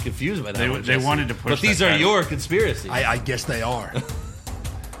sounded confused by that. They- one, they Jesse. wanted to push But these that are title. your conspiracies. I guess they are.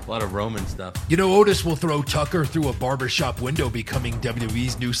 A lot of Roman stuff. You know, Otis will throw Tucker through a barbershop window, becoming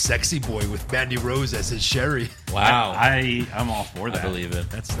WWE's new sexy boy with Mandy Rose as his Sherry. Wow. I'm all for that. I believe it.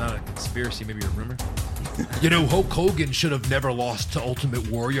 That's not a conspiracy, maybe a rumor. You know, Hulk Hogan should have never lost to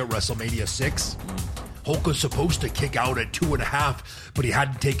Ultimate Warrior at WrestleMania 6. Hulk was supposed to kick out at 2.5, but he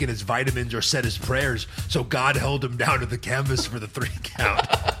hadn't taken his vitamins or said his prayers, so God held him down to the canvas for the 3 count.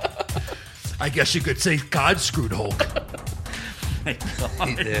 I guess you could say God screwed Hulk.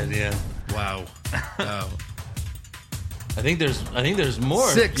 He did, yeah. Wow. Wow. I think there's more.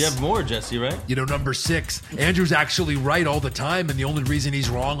 6. You have more, Jesse, right? You know, number 6. Andrew's actually right all the time, and the only reason he's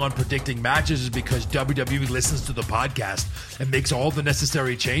wrong on predicting matches is because WWE listens to the podcast and makes all the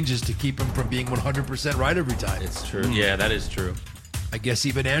necessary changes to keep him from being 100% right every time. It's true. Yeah, that is true. I guess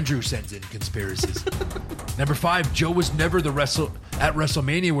even Andrew sends in conspiracies. Number 5, Joe was never at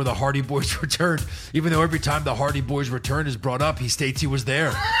WrestleMania where the Hardy Boys returned, even though every time the Hardy Boys return is brought up, he states he was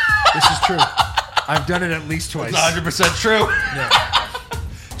there. This is true. I've done it at least twice. It's 100% true. Yeah.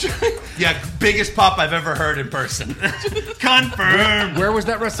 Yeah, biggest pop I've ever heard in person. Confirmed. Where was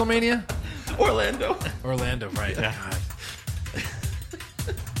that WrestleMania? Orlando, right. Yeah. God.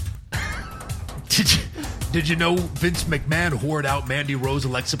 Did you know Vince McMahon whored out Mandy Rose,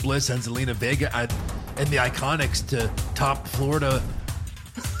 Alexa Bliss, and Zelina Vega and the Iconics to top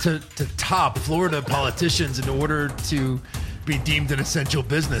Florida politicians in order to be deemed an essential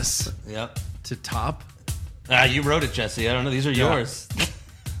business? Yep. To top? You wrote it, Jesse. I don't know. These are yours.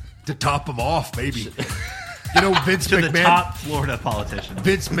 To top them off, maybe. You know, Vince To McMahon. the top Florida politician.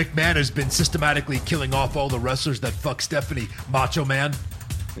 Vince McMahon has been systematically killing off all the wrestlers that fuck Stephanie. Macho Man,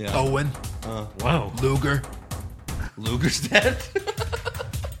 Yeah. Owen, Whoa. Luger. Luger's dead.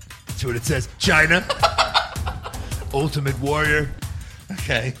 That's what it says. China. Ultimate Warrior.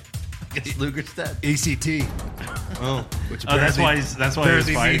 Okay. I guess Luger's dead. ACT. Oh. Which That's apparently- why he was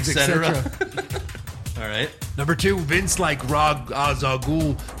apparently fired. means Etc. etc. All right. Number 2, Vince, like Ra's al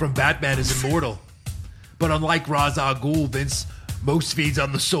Ghul from Batman, is immortal. But unlike Ra's al Ghul, Vince most feeds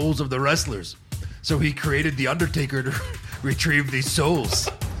on the souls of the wrestlers. So he created The Undertaker to retrieve these souls.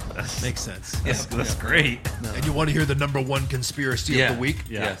 Makes sense. That's great. And you want to hear the number 1 conspiracy Yeah. of the week?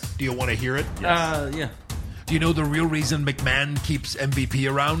 Yes. Do you want to hear it? Yeah. Do you know the real reason McMahon keeps MVP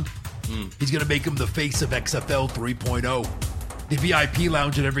around? He's going to make him the face of XFL 3.0. The VIP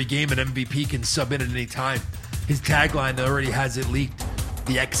lounge at every game, and MVP can sub in at any time. His tagline already has it leaked.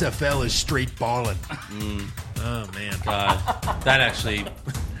 The XFL is straight ballin'. Oh, man. That actually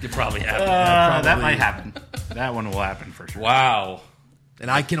could probably happen. That might happen. That one will happen for sure. Wow.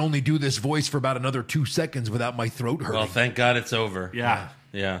 And I can only do this voice for about another 2 seconds without my throat hurting. Well, thank God it's over. Yeah.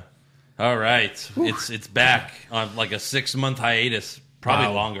 Yeah. All right. It's back on like a 6-month hiatus. Probably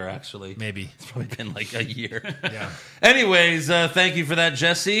Wow. longer, actually. Maybe. It's probably been like a year. Yeah. Anyways, thank you for that,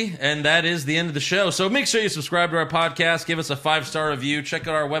 Jesse. And that is the end of the show. So make sure you subscribe to our podcast. Give us a 5-star review. Check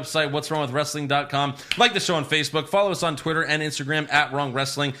out our website, what'swrongwithwrestling.com. Like the show on Facebook. Follow us on Twitter and Instagram at Wrong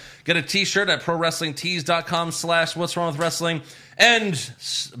Wrestling. Get a t-shirt at prowrestlingtees.com/what'swrongwithwrestling. And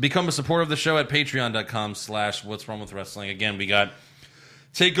become a supporter of the show at patreon.com/what'swrongwithwrestling. Again, we got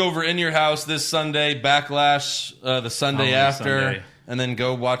TakeOver in your house this Sunday, Backlash the Sunday after, Sunday. and then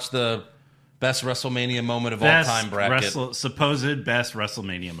go watch the best WrestleMania moment of all time bracket. Supposed best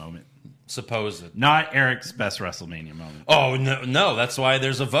WrestleMania moment. Supposed. Not Eric's best WrestleMania moment. Oh, no, that's why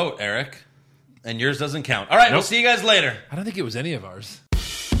there's a vote, Eric. And yours doesn't count. All right, We'll see you guys later. I don't think it was any of ours.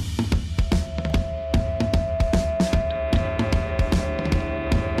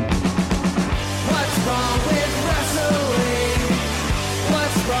 What's wrong with wrestling?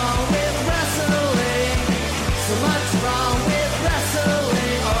 What's wrong with wrestling? So much wrong with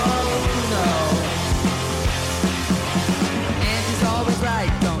wrestling. Oh no. And she's always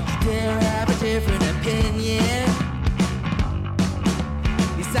right. Don't you dare have a different opinion.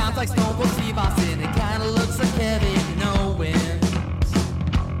 He sounds like Stone Cold Steve Austin. It kinda looks like Kevin Owens.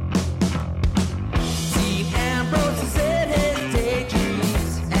 Dean Ambrose is in his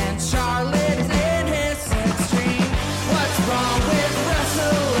daydreams, and Charlotte is in his sex dream. What's wrong with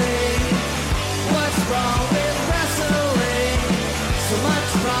wrestling? What's wrong with wrestling? So much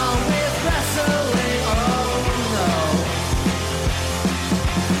wrong with wrestling. Oh no.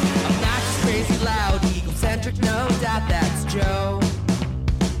 Obnoxious, crazy, loud, egocentric, no doubt that's Joe.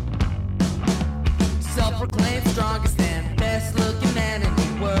 Self-proclaimed strong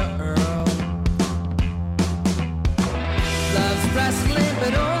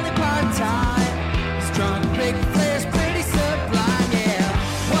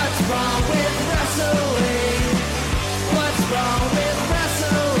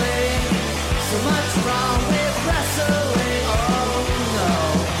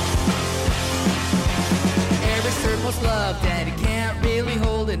stuff that he can't really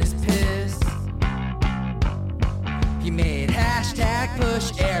hold in his piss. He made hashtag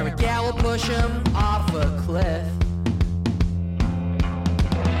push Eric Gallo push him off a cliff.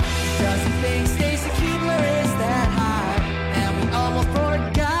 Doesn't think Stacy Keebler is that high, and we almost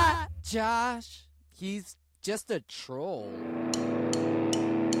forgot Josh. He's just a troll.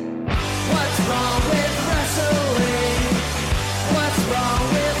 What's wrong with